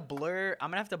gonna have to blur. I'm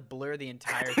gonna have to blur the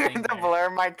entire You thing. have to there. blur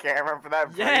my camera for that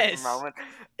brief Yes. moment.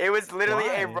 It was literally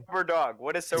a Why? rubber dog.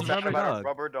 What is so It's a bad rubber about dog. a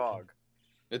rubber dog?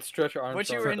 It's Stretch Armstrong. What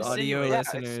you were For insinuating. audio Yeah,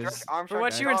 it's listeners. Stretch For Armstrong's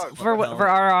what you were dog. for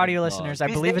our audio Dog. listeners, I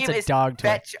His believe it's name a is dog toy.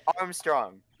 Fetch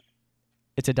Armstrong.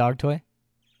 It's a dog toy.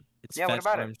 It's Yeah, what Fetch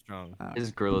about it? Armstrong.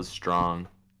 His grill is strong.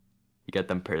 You got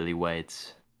them pearly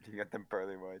whites. You got them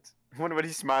pearly whites. I wonder what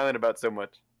he's smiling about so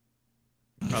much.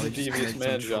 He's Probably a just devious made some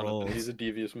man, Jonathan. trolls. He's a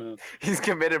devious man. He's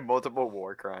committed multiple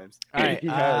war crimes. All right. He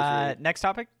has, right? Next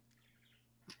topic.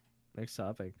 Next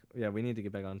topic. Yeah, we need to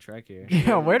get back on track here.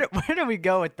 Yeah, where do we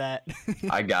go with that?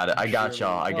 I got it. I got Sure,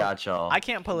 y'all. I man. got y'all. I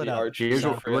can't pull it The up. arch Here's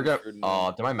John what we're gonna. Ferdinand.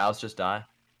 Oh, did my mouse just die?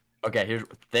 Okay, here's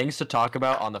things to talk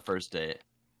about on the first date.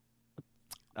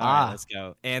 All right, Ah. let's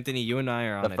go. Anthony, you and I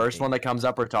are on The a first date. one that comes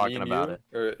up, we're Me talking and about you, it.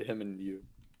 or him and you.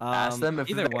 Ask them if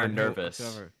either they're one, nervous.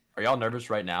 whoever. Are y'all nervous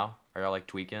right now? Are y'all like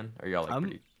tweaking? Or are y'all like I'm-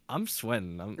 pretty? I'm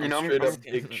sweating. I'm, You know, I'm I'm straight I'm up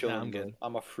big Nah, chilling. I'm bro. good.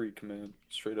 I'm a freak, man.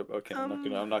 Straight up. Okay, I'm not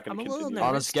gonna I'm a little continue. On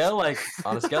a nervous. scale like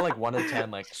 1 to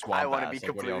 10, like swamp I want to ass, be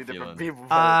like, what are y'all completely different feeling?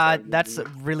 people. That's a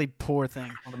really poor thing.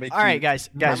 I'm gonna make All right, you- guys,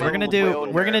 I'm we're a gonna little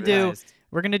do we're gonna do nervous.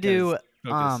 we're gonna do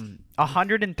Focus.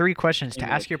 103 questions to You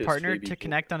ask your piss partner baby to boy.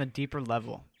 connect on a deeper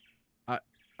level.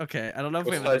 Okay, I don't know if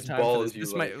What we have enough size time ball for is this. you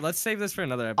This like? might, let's save this for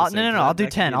another episode. No, 'cause I'll that do could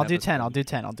be 10. an I'll do 10. episode. I'll do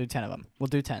 10. I'll do 10 of them. We'll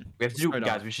do 10. We have to do, Start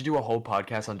guys. off. We should do a whole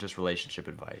podcast on just relationship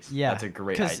advice. Yeah, that's a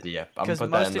great 'cause- idea. I'm gonna 'cause put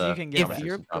most that in of you the can get If that.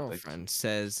 your topics. girlfriend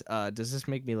says, "Does this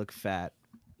make me look fat?"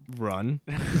 Run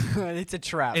It's a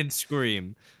trap. and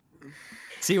scream.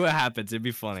 See what happens. It'd be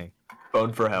funny.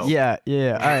 phone for help. Yeah.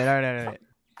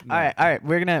 All right.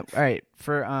 We're gonna. All right.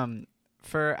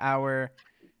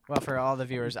 For all the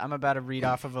viewers, I'm about to read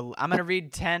off of a. I'm gonna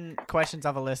read 10 questions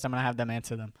off a list. I'm gonna have them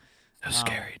answer them.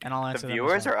 And I'll The answer them. as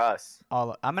viewers well. or us? I'm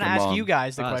gonna Come ask on. you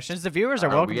guys the Us. questions. The viewers are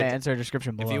Alright, welcome we to get to- answer a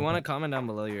description below. If you want to comment down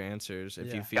below your answers, if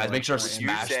Yeah. you feel Guys, like make sure to our You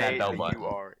smash answers- that say bell that button. you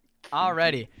are.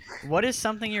 Alrighty. What is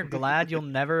something you're glad you'll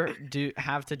never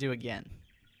have to do again?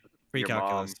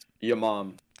 Pre-calculus. Your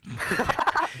mom.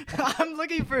 I'm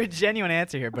looking for a genuine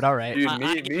answer here, but all right. Dude, I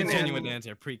me give a and genuine him-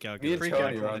 answer. Pre-calculus. me and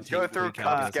Tony are on Let's go team through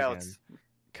Pre-calculus Cub Scouts. again.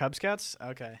 Cub Scouts?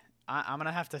 Okay. I'm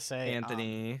gonna have to say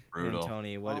Anthony and Brutal.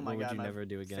 Tony, Oh what my would God, you my never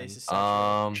do again? face is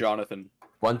so Jonathan.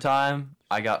 One time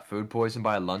I got food poisoned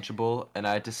by a Lunchable, and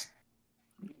I had to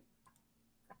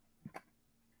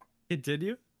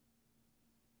Continue.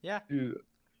 Yeah. Dude,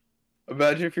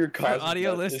 imagine if your For cousin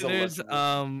audio is a listeners,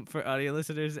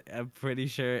 Lunchable. I'm pretty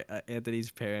sure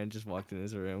Anthony's parent just walked in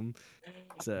his room.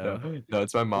 So No,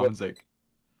 it's my mom's like,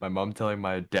 my mom telling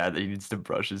my dad that he needs to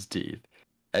brush his teeth.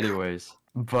 Anyways,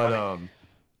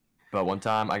 but one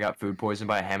time I got food poisoned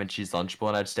by a ham and cheese Lunchable,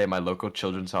 and I had to stay at my local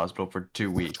children's hospital for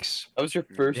 2 weeks. That was your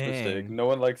first mistake. Dang. No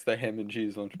one likes the ham and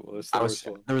cheese Lunchable. That's the worst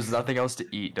one. There was nothing else to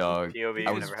eat, dog. POV, I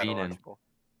you was never had a fiending. Lunchable.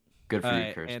 Good for all you,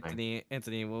 right, Kirsten.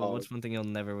 Anthony, Oh. what's one thing you'll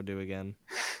never do again?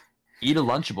 Eat a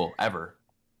Lunchable ever.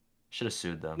 Should have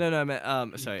sued them. No, I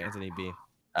meant sorry, Anthony B.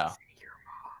 Oh.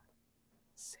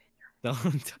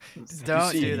 Don't.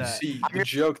 Don't you see, do you that. see, I'm the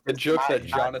joke that not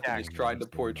Jonathan is Jack. trying to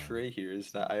portray here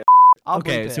is that I. I'll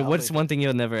Okay, bleep it, so I'll what's bleep one it. thing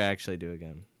you'll never actually do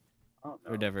again, Oh,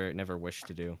 or no. never wish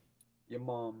to do? Your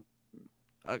mom.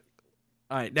 All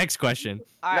right, next question.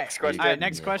 All right. Next question. All right,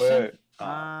 next question. Wait,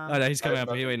 Oh no, he's coming I- up.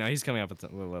 Wait, no, he's coming up with.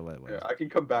 Wait. yeah, I can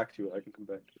come back to it.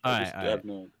 All I right, just all have right.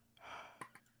 no-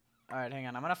 All right, hang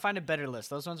on. I'm gonna find a better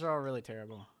list. Those ones are all really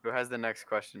terrible. Who has the next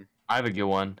question? I have a good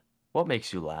one. What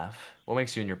makes you laugh? What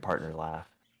makes you and your partner laugh?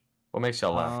 What makes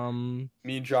y'all laugh?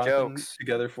 Me and Jonathan Jokes.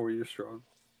 together 4 years strong.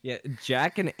 Yeah,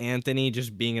 Jack and Anthony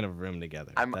just being in a room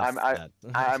together.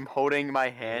 I'm holding my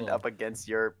hand Ugh. up against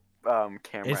your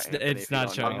camera. It's- Anthony, it's if you not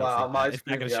don't showing know. up. On my It's not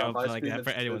screen, gonna yeah, show on up my like screen, that for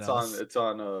anyone it's else. on. It's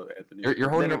on Anthony. You're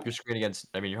holding Then- up your screen against.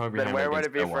 I mean, you're holding your Then hand where would against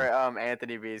it be no for one.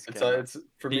 Anthony B's It's camera? it's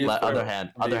for The me. It's other for-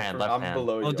 hand, for me, other hand, for- left I'm hand.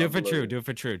 below you. Oh, do it I'm for below true. you. Do it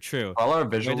for true. True. All our Wait,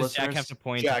 visual does Jack have listeners. to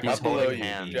point? Jack, he's I'm below holding you.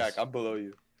 hands? Jack, I'm below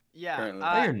you. Yeah. Currently.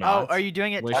 No, you're Oh, not. are you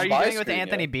doing it? Which- Are you On my doing it with screen,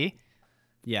 Anthony yeah. B?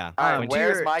 Yeah. All right, point to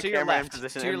where's your- my to your camera in left,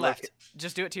 position To your and left. look-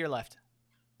 Just do it to your left.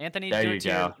 Anthony, There do you it to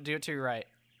your go. do it to your right.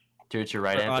 Do it to your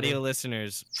right, For Anthony. audio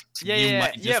listeners, Yeah, you yeah,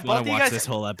 might yeah, just both want of to you watch guys- this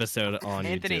whole episode on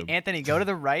Anthony, YouTube. Anthony, go to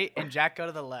the right, and Jack go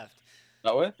to the left.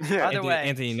 That way? Yeah. Other Anthony, way.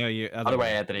 Anthony, no, you Other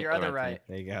way, Anthony. Your other right.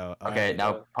 There you go. All Okay, right.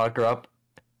 now pucker up.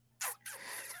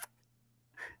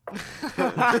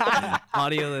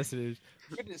 Audio listeners,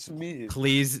 Goodness me.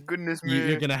 please, Goodness me.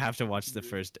 you're gonna have to watch the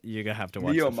first. You're gonna have to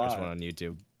watch Me the oh first my. one on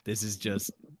YouTube. This is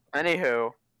just. Anywho,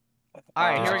 All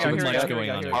right, here we too go. Here we much go. Here we going go. on Here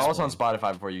we there. go. Follow us on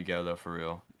Spotify before you go, though, for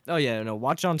real. Oh yeah, no.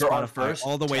 Watch on For our Spotify first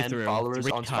all the way 10 through. followers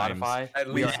 3 on times. Spotify, At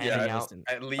we are least, handing yeah, out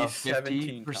at a least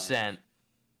 17 50%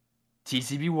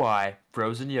 TCBY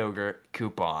frozen yogurt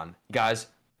coupon. Guys,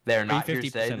 they're not here 50%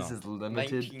 today. This off. is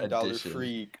limited $19 edition.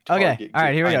 free. Okay. Target All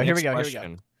right. Here we All go. right, Here we next go. Here we go.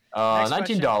 question. Next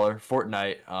question.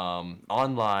 $19 Fortnite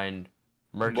online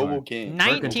mobile merchandise. game.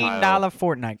 $19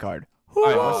 Fortnite card. All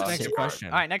right, Oh, what's the next shit. question?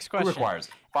 All right, next Who question. requires?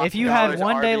 If you had $5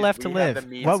 one day Arby's, left to we have the live,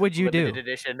 Meats what would you do? limited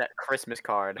edition Christmas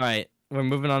card. All right, we're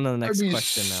moving on to the next Arby's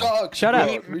question now. sucks, Shut bro.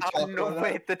 up. Can we talk No, about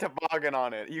wait, the toboggan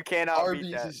on it. You cannot beat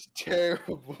Arby's that. is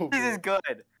terrible. This bro. is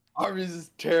good. Arby's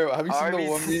is terrible. Have you seen Arby's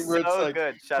the one is meme where it's so like?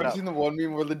 good. Shut Have you up. seen the one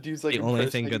meme where the dude's like The only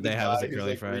thing impersonating good they the have is guy the who's, curly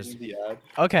like, fries. reading the ad?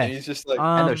 And Okay. he's just like,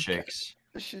 And those Um, shakes.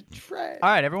 this shit trash. all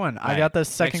right, everyone. I All got right, the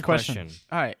second next question.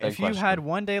 All right. Next If you had question.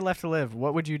 one day left to live,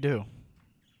 what would you do?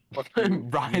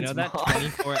 Ryan's You know that mom.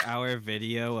 24-hour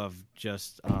video of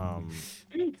just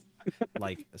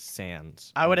like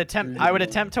sands. I would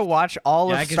attempt to watch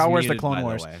all Jack of is Star Wars: The muted, Clone by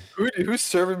Wars. way. Who's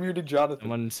server muted Jonathan?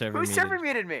 Someone server Who muted. server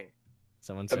muted me?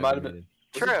 Someone That might server have been- muted.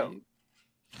 Was it True. you?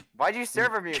 Why'd you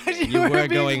server mute Cause me? You were were being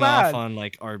going loud. off on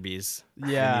like Arby's.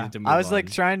 We Yeah, needed to I move was like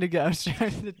on. trying to get. I was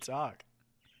trying to talk.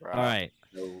 Bro. All right.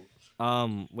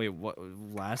 No. Wait. What?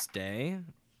 Last day?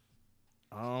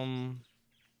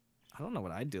 I don't know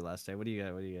what I'd do last day. What do you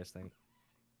guys think?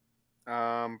 If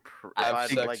Have I had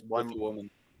sex like with one, a woman.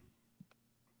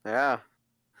 yeah.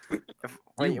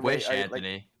 You wish,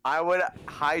 Anthony. I would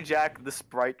hijack the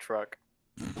Sprite truck.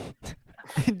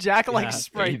 Jack Yeah, likes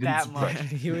Sprite Aiden's that much.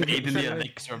 He would- Made in the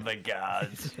elixir of the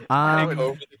gods. I Um, would-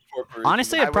 Over the corporation.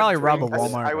 honestly, I I'd would probably rob a drink-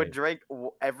 Walmart. I would drink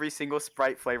every single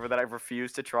Sprite flavor that I've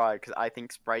refused to try because I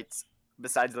think Sprites,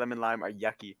 besides lemon lime, are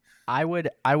yucky. I would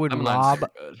I'm not rob. so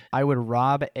good. I would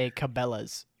rob a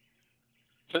Cabela's.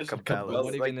 Cabela's, What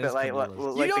even like is the, like, Cabela's?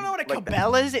 like You don't the- know what a like the-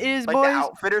 Cabela's is, like boys? the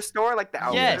outfitter store, like the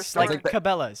outfitter Yes, store. like the-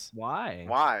 Cabela's. Why?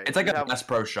 Why? It's like You a have- Bass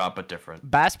Pro Shop, but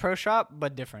different. Bass Pro Shop,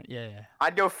 but different. Yeah,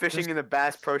 I'd go fishing in the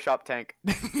Bass Pro Shop tank.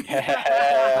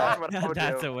 Yeah. what I would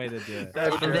That's do. a way to do it.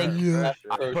 That's I true. think Yeah.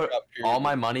 I put all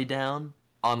my money down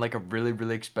on like a really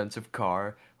really expensive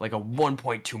car, like a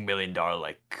 1.2 million dollar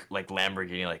like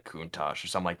Lamborghini like Countach or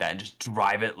something like that, and just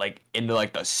drive it like into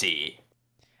like the sea.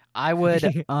 I would.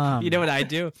 You know what I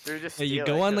do? Dude, just Yeah, you steal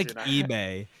go it on 'cause like you're not-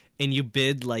 eBay and you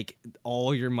bid like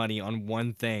all your money on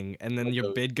one thing, and then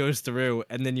your bid goes through,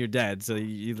 and then you're dead. So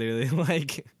you literally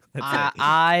like that's it.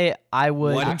 I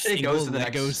would. One Actually, it single goes to the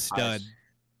Lego next stud.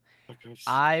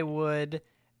 I would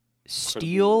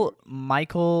steal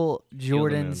Michael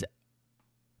Jordan's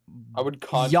I would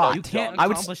contact Yacht. You can't I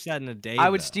would accomplish that in a day. I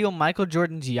would though. steal Michael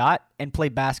Jordan's yacht and play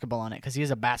basketball on it because he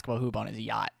has a basketball hoop on his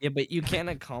yacht. Yeah, but you can't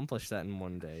accomplish that in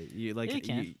one day. You like Yeah, you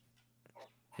can.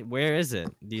 Where is it?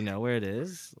 Do you know where it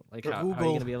is? Like how are you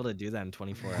Google. gonna be able to do that in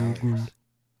 24 hours?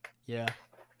 Yeah,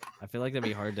 I feel like that'd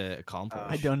be hard to accomplish.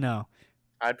 I don't know.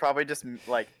 I'd probably just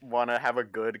like want to have a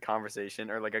good conversation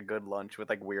or like a good lunch with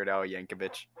like Weird Al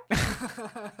Yankovic.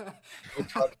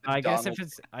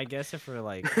 I guess if we're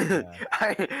like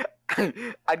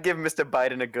I'd give Mr.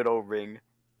 Biden a good old ring.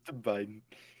 to Biden.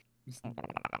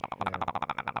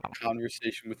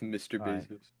 Conversation with Mr. All right.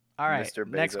 Bezos. All right, Mr.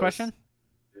 next Bezos. question.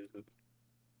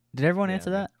 Did everyone Yeah,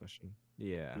 answer that? next question.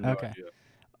 Yeah. No Okay.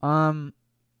 idea.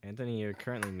 Anthony, you're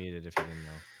currently muted if you didn't know.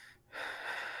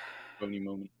 Funny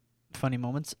moment. Funny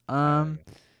moments. There you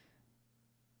go.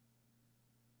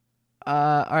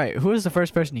 All right. Who was the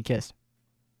first person you kissed?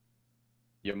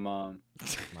 Your mom.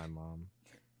 My mom.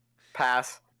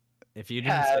 Pass. If you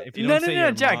didn't, if you No, don't no, say no,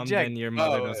 your Jack, mom, Jack. then your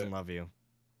mother Oh, doesn't love you.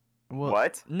 Well,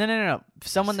 What? No.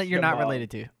 Someone that you're Your not mom.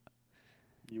 related to.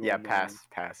 Your Yeah, mom. pass.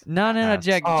 No, Pass.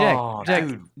 Jack, Oh, Jack,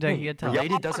 dude. Jack, you gotta tell.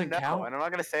 Related Y'all doesn't know, count? And I'm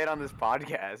not gonna say it on this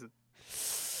podcast.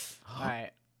 All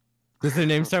right. Does their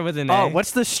name start with an Oh, A?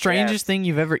 what's the strangest Yes. thing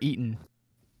you've ever eaten?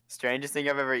 Strangest thing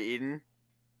I've ever eaten?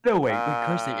 No, wait,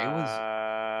 cursing. It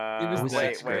was. It was Wait,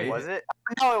 sixth wait, grade. was it?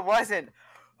 No, it wasn't.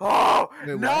 Oh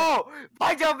Wait, what? no!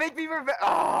 Why don't make me remember?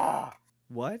 Oh.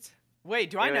 What?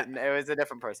 Wait, do It was a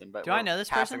different person, but Do I we're know this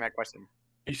passing person? that question.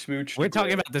 He smooched. We're the talking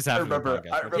girl. about this after the remember-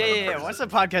 podcast. I We're remember talking Yeah. about Once this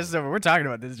the podcast is over, we're talking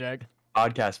about this, Jack.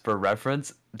 Podcast for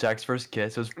reference. Jack's first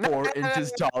kiss was 4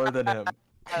 inches taller than him.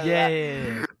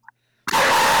 Yeah.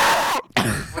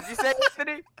 What'd you say,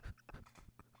 Anthony?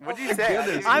 What'd you say? I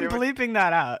didn't even I'm hear what- bleeping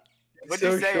that out. What'd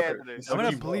you So say, short. Anthony? So I'm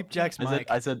gonna small. bleep Jack's I said,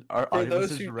 mic. I said, our For audience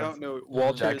those is who ref- don't know,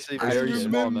 Walter Jack's is a first very kiss-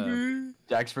 small man.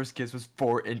 Jack's first kiss was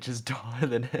 4 inches taller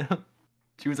than him.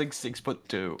 She was like 6'2".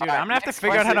 Dude, I'm gonna have to next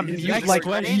figure out how to question. mute Next like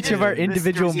question. each of our Mr.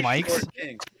 individual He's a mics. Short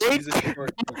king. He's a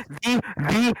short king.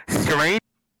 The strange.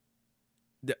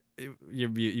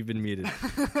 You've been muted.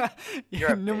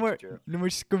 You're a no bitch, more, Drew. no more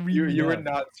screaming. You were Yeah.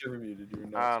 not server muted. You were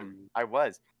not server muted. I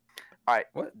was. All right.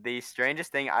 What? The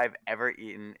strangest thing I've ever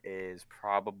eaten is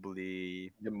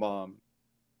probably. Your mom.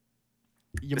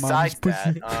 Your mom's Besides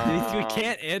that, pussy. we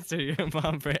can't answer your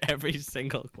mom for every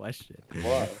single question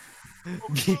Why?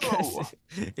 because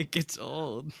it gets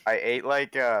old. I ate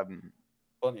like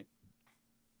Funny.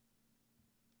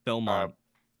 Philmont,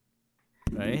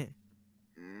 right?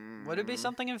 Would it be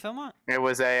something in Philmont? It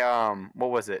was a what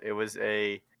was it? It was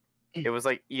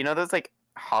like you know those like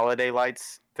holiday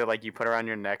lights that like you put around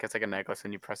your neck. It's like a necklace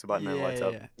and you press a button and it lights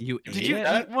up. You Did ate you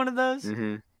it? eat one of those?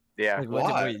 Mm-hmm. Yeah. Like, what,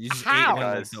 Why? wait, you just How? ate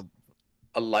one Because- like,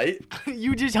 A light?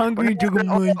 You just hungry and took a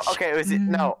munch. Okay, was it?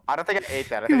 No, I don't think I ate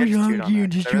that. I You think I just were chewed on hungry it.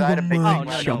 and just Or I had a took a big oh munch.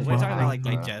 no, like, no, we're talking about like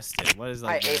uh, digested. What is I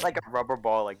like? ate like a rubber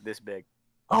ball like this big.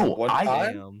 Oh, One I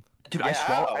time? dude, I Yeah,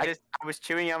 swallowed. I was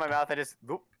chewing it on my mouth. I just.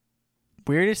 Whoop.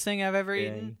 Weirdest thing I've ever Yeah.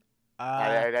 eaten?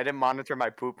 I didn't monitor my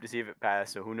poop to see if it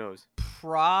passed, so who knows?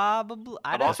 Probably.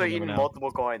 I I've don't. also never eaten know.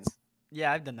 multiple coins.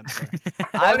 Yeah, I've done that before.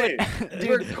 I would, Funny. You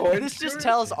were dude. coin This just chewers?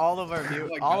 tells all of our Oh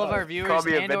my all of God. our Call viewers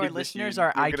me a and our vending listeners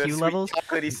machine. our You'll get a IQ sweet levels.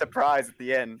 chocolatey surprise at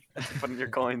the end. After putting your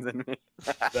coins in me.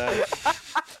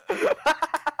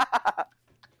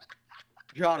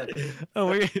 Jonathan. oh,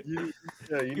 we You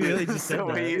You really just said that.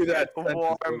 Sweet, Do that sentence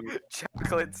warm for me.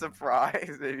 chocolate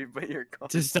surprise. Maybe put your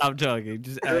coins. just stop talking.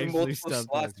 Just There are actually multiple stop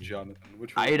slots, talking. Jonathan.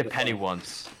 Which I one ate a the penny fuck?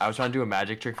 once. I was trying to do a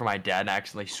magic trick for my dad and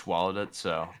accidentally swallowed it,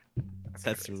 so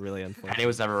That's really penny unfortunate.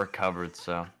 was never recovered.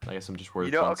 So I guess I'm just worth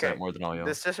You know, one okay, cent more than all y'all.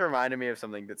 This just reminded me of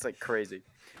something that's like crazy.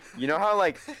 You know how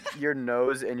like your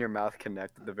nose and your mouth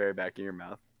connect at the very back of your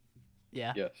mouth?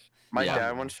 Yeah. Yes. My Yeah.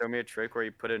 dad once showed me a trick where he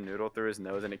put a noodle through his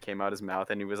nose and it came out his mouth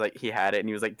and he was like he had it and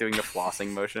he was like doing the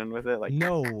flossing motion with it. Like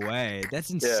No way. That's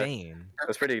insane. it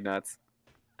was pretty nuts.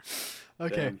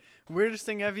 Okay. Damn. Weirdest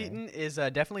thing I've Okay. eaten is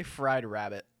definitely fried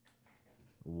rabbit.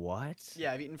 What?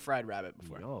 Yeah, I've eaten fried rabbit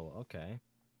before. Oh, okay.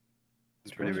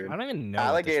 It's pretty I weird. don't even know. what this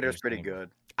Alligator's first pretty thing- good.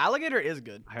 Alligator is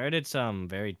good. I heard it's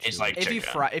very. It's chewy. like If you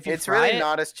chicken. fry, It's fry really it,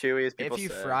 not as chewy as people if you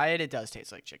say. fry it, it does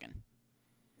taste like chicken.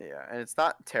 Yeah, and it's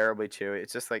not terribly chewy.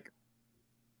 It's just like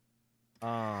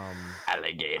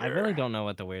Alligator. I really don't know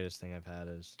what the weirdest thing I've had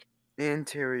is.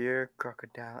 interior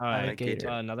crocodile All right, Alligator.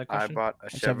 another I question. bought a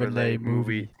Chevrolet Chevrolet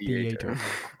movie theater.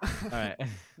 All right.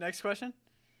 Next question.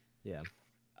 Yeah.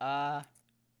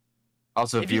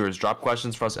 Also, If you- viewers, drop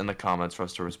questions for us in the comments for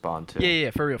us to respond to.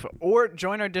 Yeah, for real. Or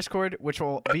join our Discord, which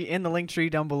will be in the link tree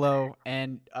down below,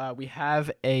 and we have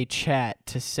a chat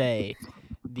to say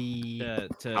the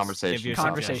To Conversation. give your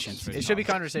conversations. suggestions for It should be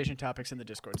topics. conversation topics in the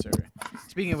Discord server.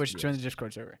 Speaking of which, join the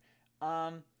Discord server.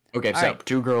 Okay, All so right.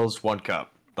 2 girls, 1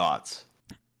 cup. Thoughts?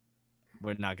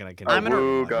 We're not gonna I'm continue. gonna.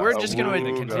 Awooga, We're just gonna.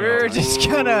 awooga, We're just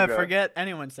gonna awooga. forget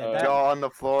anyone said that. Jaw on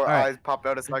the floor, All right. eyes pop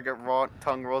out a socket,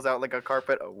 tongue rolls out like a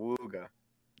carpet. Awooga.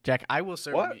 Jack, I will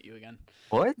serve What? mute you again.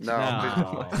 What? No.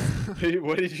 No.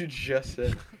 What did you just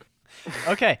say?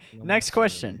 Okay. No Next more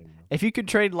question. serving. If you could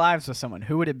trade lives with someone,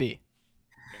 who would it be?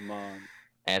 Come on.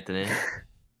 Anthony.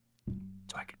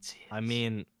 So I can see it. I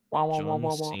mean, John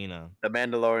John Cena, The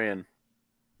Mandalorian.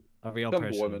 a real Some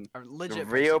person. woman. A The legit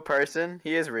real person?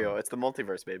 He is real. It's the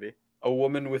multiverse, baby. A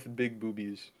woman with big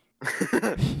boobies.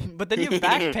 But then you have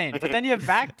back pain. But then you have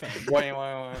back pain.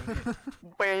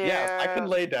 Yeah, I can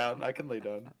lay down.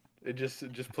 It just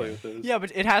play with this. Yeah,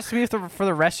 but it has to be for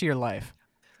the rest of your life.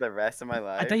 The rest of my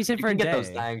life. I thought you said You for a can get those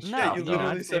day. things. No, Yeah, you no,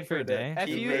 literally I'd said say for a day. If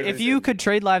He you literally if you said- could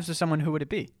trade lives with someone, who would it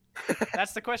be?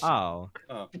 That's the question. Oh,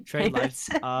 Oh. trade lives.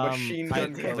 Machine I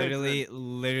gun killer.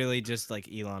 literally just like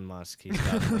Elon Musk. He's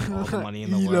got like, all the money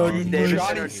in the Elon world. Musk. David Johnny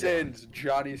Center. Sins.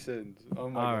 Johnny Sins. Oh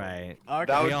my All god. right. Okay.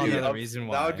 That We would all be know the a- reason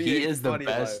that would why. be He a is the funny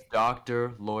best life.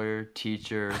 doctor, lawyer,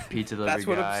 teacher, pizza delivery That's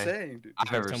what guy I'm saying, dude.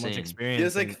 I've ever so much seen. experience. He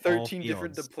has like in all 13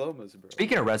 different fields. diplomas, bro.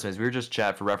 Speaking of resumes, we were just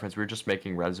chat for reference. We were just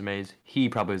making resumes. He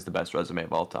probably is the best resume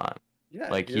of all time. Yeah,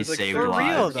 like, he he has, saved For real,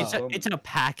 lives. though. It's a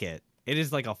packet. It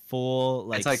is like a full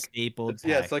like, like- stapled.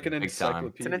 Yeah, it's like an packet. Big time.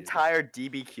 encyclopedia. It's an entire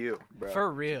DBQ, bro.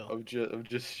 For real. of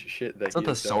just shit that It's a he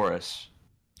has done. thesaurus.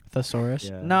 Thesaurus?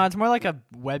 Yeah. No, it's more like a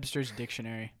Webster's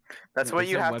dictionary. That's what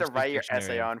It's you a have to Webster's write your essay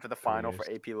dictionary on for the final for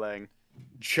for AP Lang.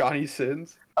 Johnny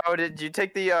Sins. Oh, did you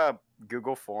take the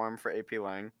Google form for AP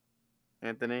Lang,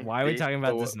 Anthony? Why are we B? talking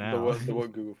about this The now?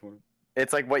 what Google form?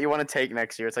 It's like what you want to take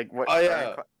next year. It's like what. Oh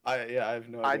yeah, I have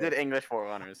no idea. I did English for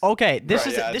honors. Okay, this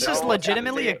Right, is yeah, this they're is all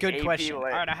legitimately a gotta good say question. AP All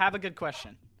right, I have a good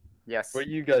question. Yes. What are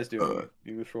you guys doing?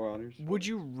 English for honors? Would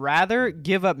you rather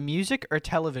give up music or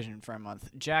television for a month?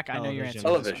 Jack, I know your answer.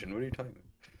 Television. to this one.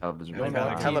 Television. What are you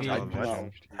talking about? Television. I don't got watch a television. TV. What? I don't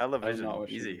watch TV. Television. I do not watch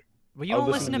Easy. TV. Well, you I'll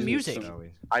don't listen to listen to music.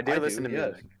 music. I do I listen do, to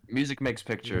yes. music. Music makes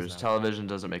pictures. that? Television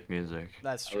doesn't make music.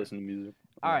 That's I true. listen to music.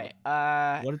 All right.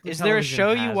 What if the Is there a television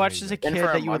show you has watched as a music? And kid for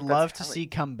a that you would month, that's love to hella- see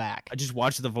come back? I just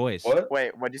watched The Voice. What?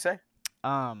 Wait, what'd you say?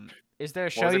 Is there a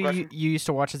What show was the you question? used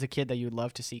to watch as a kid that you would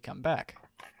love to see come back?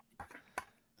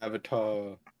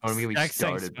 Avatar. Don't get me Jack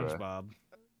sang started, bro. SpongeBob.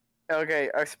 Okay,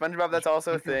 SpongeBob. That's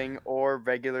also a thing, or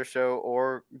regular show,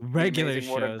 or The Regular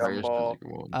Amazing World of shows.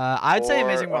 Gumball, I'd say Or,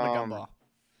 Amazing World of um, Gumball.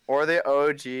 or the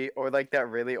OG, or like that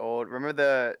really old. Remember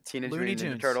the Teenage Looney Mutant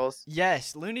Ninja Tunes. Turtles,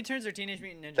 Yes, Looney Tunes or Teenage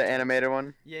Mutant Ninja the Turtles? animated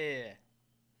one? Yeah.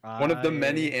 One of the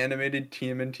many animated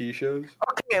TMNT shows.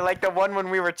 Okay, like the one when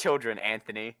we were children,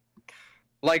 Anthony.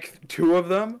 Like 2 of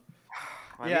them.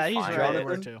 Let me Yeah, he's find right. it. There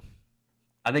were two.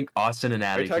 I think Austin and Are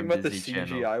Addy you talking from about the Disney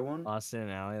Channel. CGI one? Austin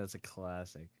and Ally, that's a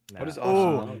classic. What is Nah,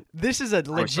 Austin? Oh, this is a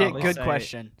legit probably good say-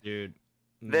 question. dude?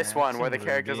 This Max one where the and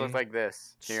characters look Ruby, like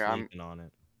this. Here, I'm sleeping on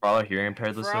it. For all our hearing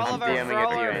impaired For listeners, all I'm of our- DMing for it all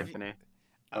to you, our- Anthony.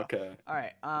 Okay. All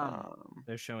right.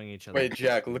 They're showing each other. Wait,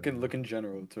 Jack. Look in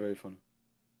general. It's very fun.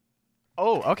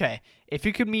 Oh, okay. If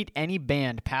you could meet any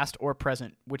band, past or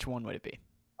present, which one would it be?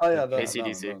 Oh yeah, that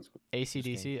AC/DC. that one's good.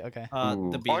 AC/DC. Okay. The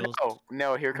Ooh. Oh Beatles.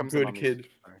 no, here comes the Good Mummies. kid.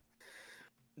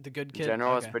 The good kid.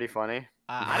 General is okay. pretty funny.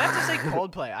 I'd have to say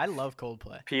Coldplay. I love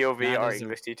Coldplay. POV, That our is a-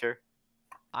 English teacher.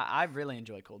 I really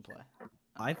enjoy Coldplay.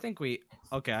 I think we.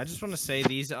 Okay, I just want to say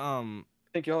these. I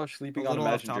think y'all are A sleeping on little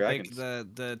off Imagine topic.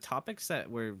 Dragons. The topics that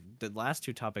were the last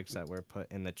 2 topics that were put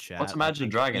in the chat. What's I Imagine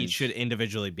think Dragons? Each should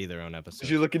individually be their own episode. Did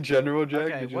you look in general, Jack?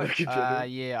 Okay. Did you What? look in general?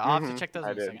 Yeah. I'll have to Mhm, check those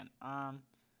I in a did. second.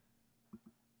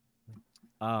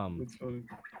 That's funny.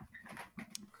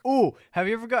 Ooh, have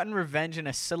you ever gotten revenge in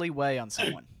a silly way on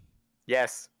someone?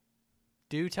 Yes.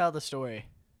 Do tell the story.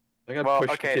 I got Well,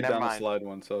 pushed okay, a kid never down a mind. slide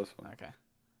once, so that was fun. Okay.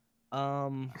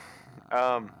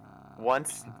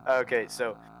 Once. Okay,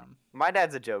 so my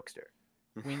dad's a jokester.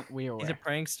 we are He's a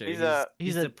prankster. He's He's, a-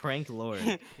 he's he's a a- prank lord.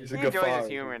 He's he a enjoys gaffer. his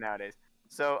humor nowadays.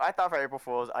 So I thought for April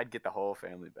Fools I'd get the whole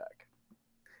family back.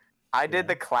 I did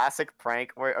the classic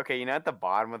prank where you know at the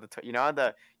bottom of the you know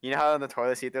how in the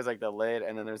toilet seat there's like the lid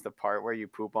and then there's the part where you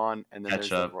poop on and then there's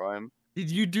Ketchup. the rim.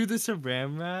 Did you do the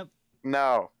Saram rap?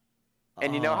 No.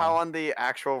 And you know how Oh, on the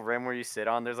actual rim where you sit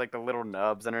on there's like the little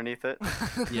nubs underneath it?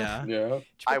 Yeah. Yeah.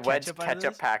 I wedged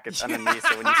ketchup packets underneath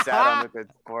so when you sat on it, it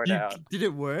poured out. Did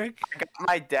it work? I got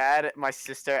my dad, my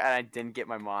sister, and I didn't get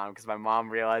my mom because my mom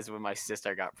realized when my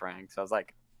sister got pranked. So I was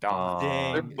like, don't. Aw.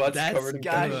 Their Dang, butts that's covered in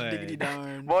Gosh, good. diggity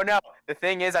darn. Well, no. The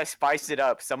thing is, I spiced it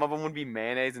up. Some of them would be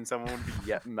mayonnaise and some of them would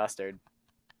be mustard.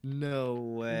 No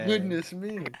way. Goodness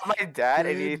me. My dad,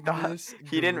 and he thought Goodness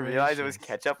he didn't realize it was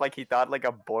gracious. ketchup. Like he thought like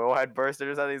a boil had bursted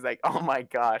or something. He's like, oh my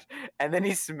gosh. And then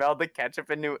he smelled the ketchup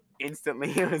and knew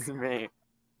instantly it was me.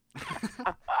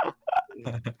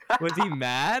 Was he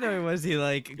mad or was he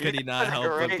like? Could he not help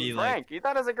but be like? Frank, you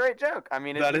thought it was a great joke. I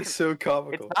mean, That is so it's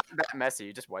comical. not that messy.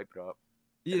 You just wipe it up.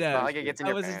 You It's know, not like it gets in I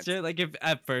your wasn't pants. sure. Like if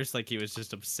at first, like he was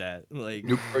just upset. Like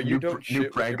You don't shit new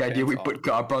with prank your idea. We pants put on.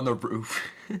 copper on the roof.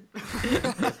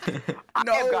 I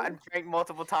No. have gotten pranked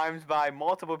multiple times by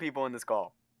multiple people in this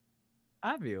call.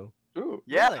 have you? Ooh.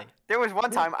 Yeah, Really? there was one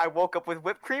time I woke up with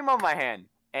whipped cream on my hand,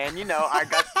 and I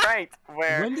got pranked.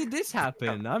 Where When did this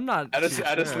happen? I'm not. At a- too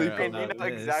at a sure sleepover. and you about know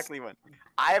this. exactly when.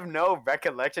 I have no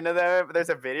recollection of that, but there's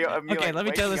a video of me. Okay, like, let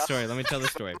me tell the waking up story. Let me tell the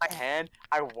story. with my hand,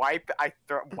 I wipe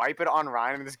it on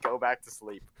Ryan and just go back to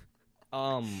sleep. Whose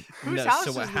No, house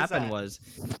so what was this happened at? was,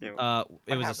 You know,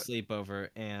 it was happened? a sleepover,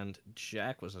 and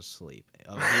Jack was asleep.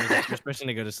 He was the first person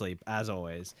to go to sleep, as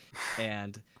always,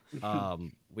 and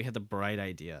we had the bright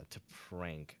idea to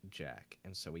prank Jack,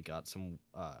 and so we got some.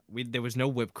 There was no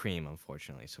whipped cream,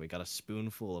 unfortunately, so we got a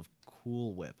spoonful of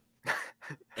Cool Whip,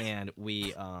 and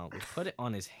we put it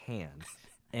on his hand,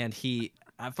 and he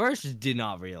at first did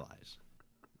not realize.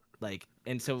 Like,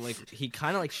 and so like he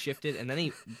kind of like shifted, and then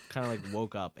he kind of like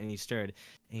woke up and he stirred,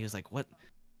 and he was like, "What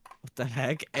the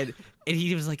heck?" And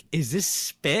he was like, "Is this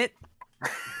spit?"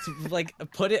 So, like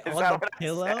put it Is on that the what I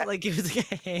pillow. said? Like it was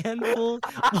like a handful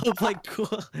of like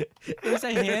cool. It was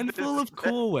a handful of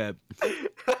Cool Whip.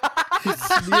 He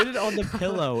smeared it on the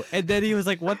pillow, and then he was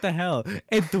like, "What the hell?"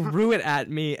 and threw it at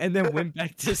me, and then went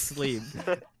back to sleep.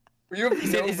 You have He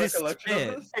said, no "Is this recollection of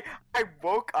spit?" this?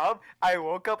 I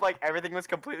woke up like everything was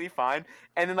completely fine,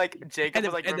 and then like Jacob And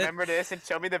was then- like, and then- "Remember this?" and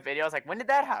showed me the video. I was like, "When did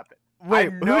that happen?" Wait,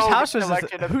 have no whose house was this?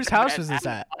 recollection of Whose when house that was this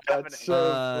at? That's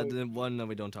so funny. The one that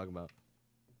we don't talk about.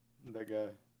 That guy.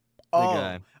 The Oh,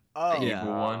 guy. oh, The Yeah.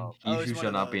 evil one. Oh, He it's who one shall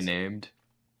of not be those. named.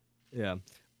 Yeah,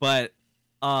 but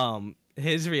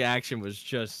his reaction was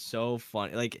just so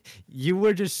funny. Like you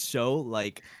were just so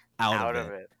like out, of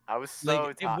it. I was so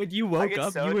Like tired. when you I woke get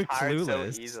up, so you were tired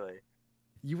clueless. so easily.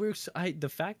 You were the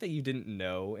fact that you didn't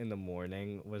know in the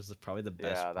morning was probably the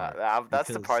best Yeah, part. that's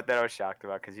the because- part that I was shocked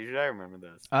about because usually I remember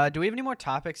this. Do we have any more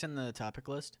topics in the topic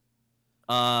list?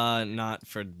 Not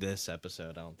for this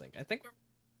episode. I don't think. I think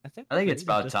I think it's we're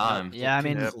about just time. about Yeah, I to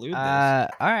mean, conclude this. all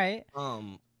right.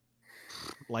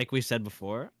 Like we said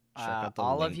before, check out the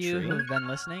All of link you tree. who've been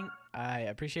listening, I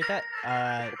appreciate that.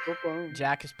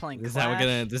 Jack is playing This is Clash. how we're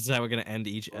gonna. This is how we're gonna end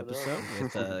each What up? episode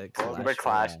with a Welcome to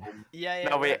Clash. Royale. Yeah, yeah.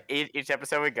 No, yeah. each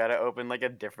episode we gotta open like a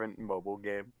different mobile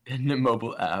game. In the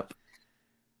mobile app.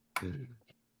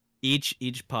 Each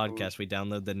podcast we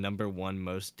download the #1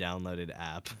 most downloaded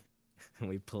app, and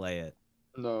we play it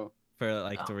No. for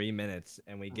like Oh. 3 minutes,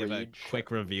 and we give a Read quick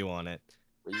Shepherd. review on it.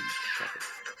 Read Shepherd.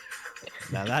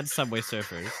 Now that's Subway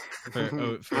Surfers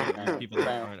for people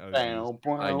that aren't OGs.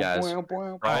 Alright, guys.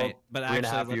 Right, but Three and a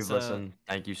half actually, of you let's listen.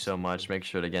 Thank you so much. Make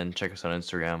sure to again check us on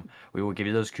Instagram. We will give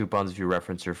you those coupons if you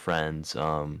reference your friends.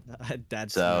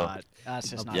 that's So- not That's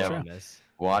just a not Yeah. true. promise.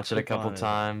 watch it a couple Coupon it.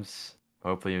 times.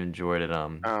 Hopefully you enjoyed it.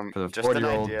 For the Just an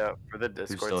 40-year-old. idea for the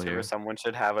Discord still server. here. Someone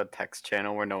should have a text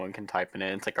channel where no one can type in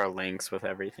it. It's like our links with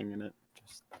everything in it.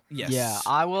 Just Yes. Yeah,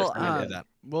 I will. Just gonna do that.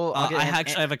 Well, I'll get I An-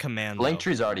 actually have a command. Link though.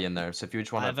 tree's already in there, so if you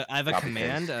just I want have to. I have a copy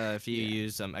command. paste. If you Yeah.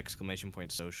 use exclamation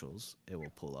point socials, it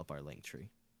will pull up our link tree.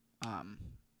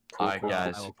 Alright,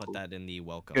 guys. I will put that in the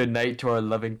welcome. Good night to our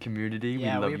loving community.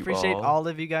 yeah, we love we you appreciate all. all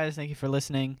of you guys. Thank you for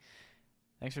listening.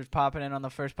 Thanks for popping in on the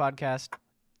first podcast.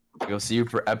 We'll see you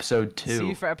for episode 2. See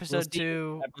you for episode see two.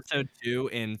 you Episode 2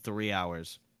 in 3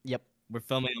 hours. Yep. We're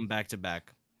filming them back to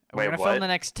back. We're Wait, gonna what? film the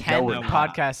next 10 we're not.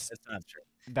 podcasts That's not true.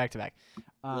 back to back.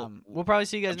 We'll- We'll probably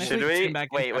see you guys next Should week. we- Tune back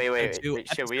in wait, episode wait, two. wait,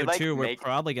 should we, Episode like, 2, we're make-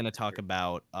 probably gonna talk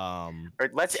about or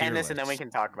let's tier end this and then we lists. can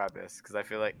talk about this because I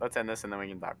feel like let's end this and then we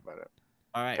can talk about it.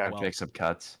 All right. Okay. Well, Make some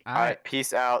cuts. All All right. right,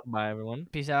 peace out. bye everyone.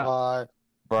 Peace out. Bye.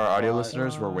 For our audio Bye.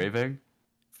 listeners, we're Bye. waving.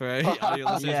 For our audio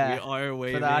listeners, Yeah. we are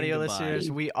waving. For the audio goodbye.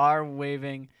 listeners, we are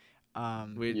waving.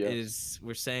 Yes.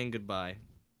 We're saying goodbye.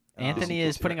 Anthony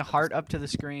is putting a heart up to the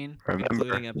screen. Remember,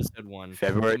 including episode 1.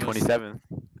 February The most- 27th.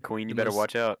 Queen, you the better most-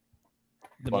 watch out.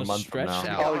 The 1 most month from stretched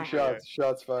now. out. Calling shots.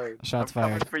 Shots fired. Shots I'm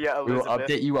coming fired. for you, We will Elizabeth.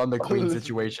 update you on the Queen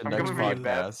situation I'm next coming for you,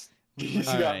 Beth. podcast. He's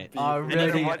All got right. beef.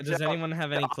 Really? Watch Does out. anyone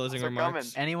have any The closing odds are coming.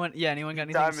 remarks? Anyone? Yeah. Anyone got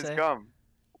anything Time to has say? come.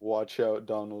 Watch out,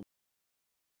 Donald.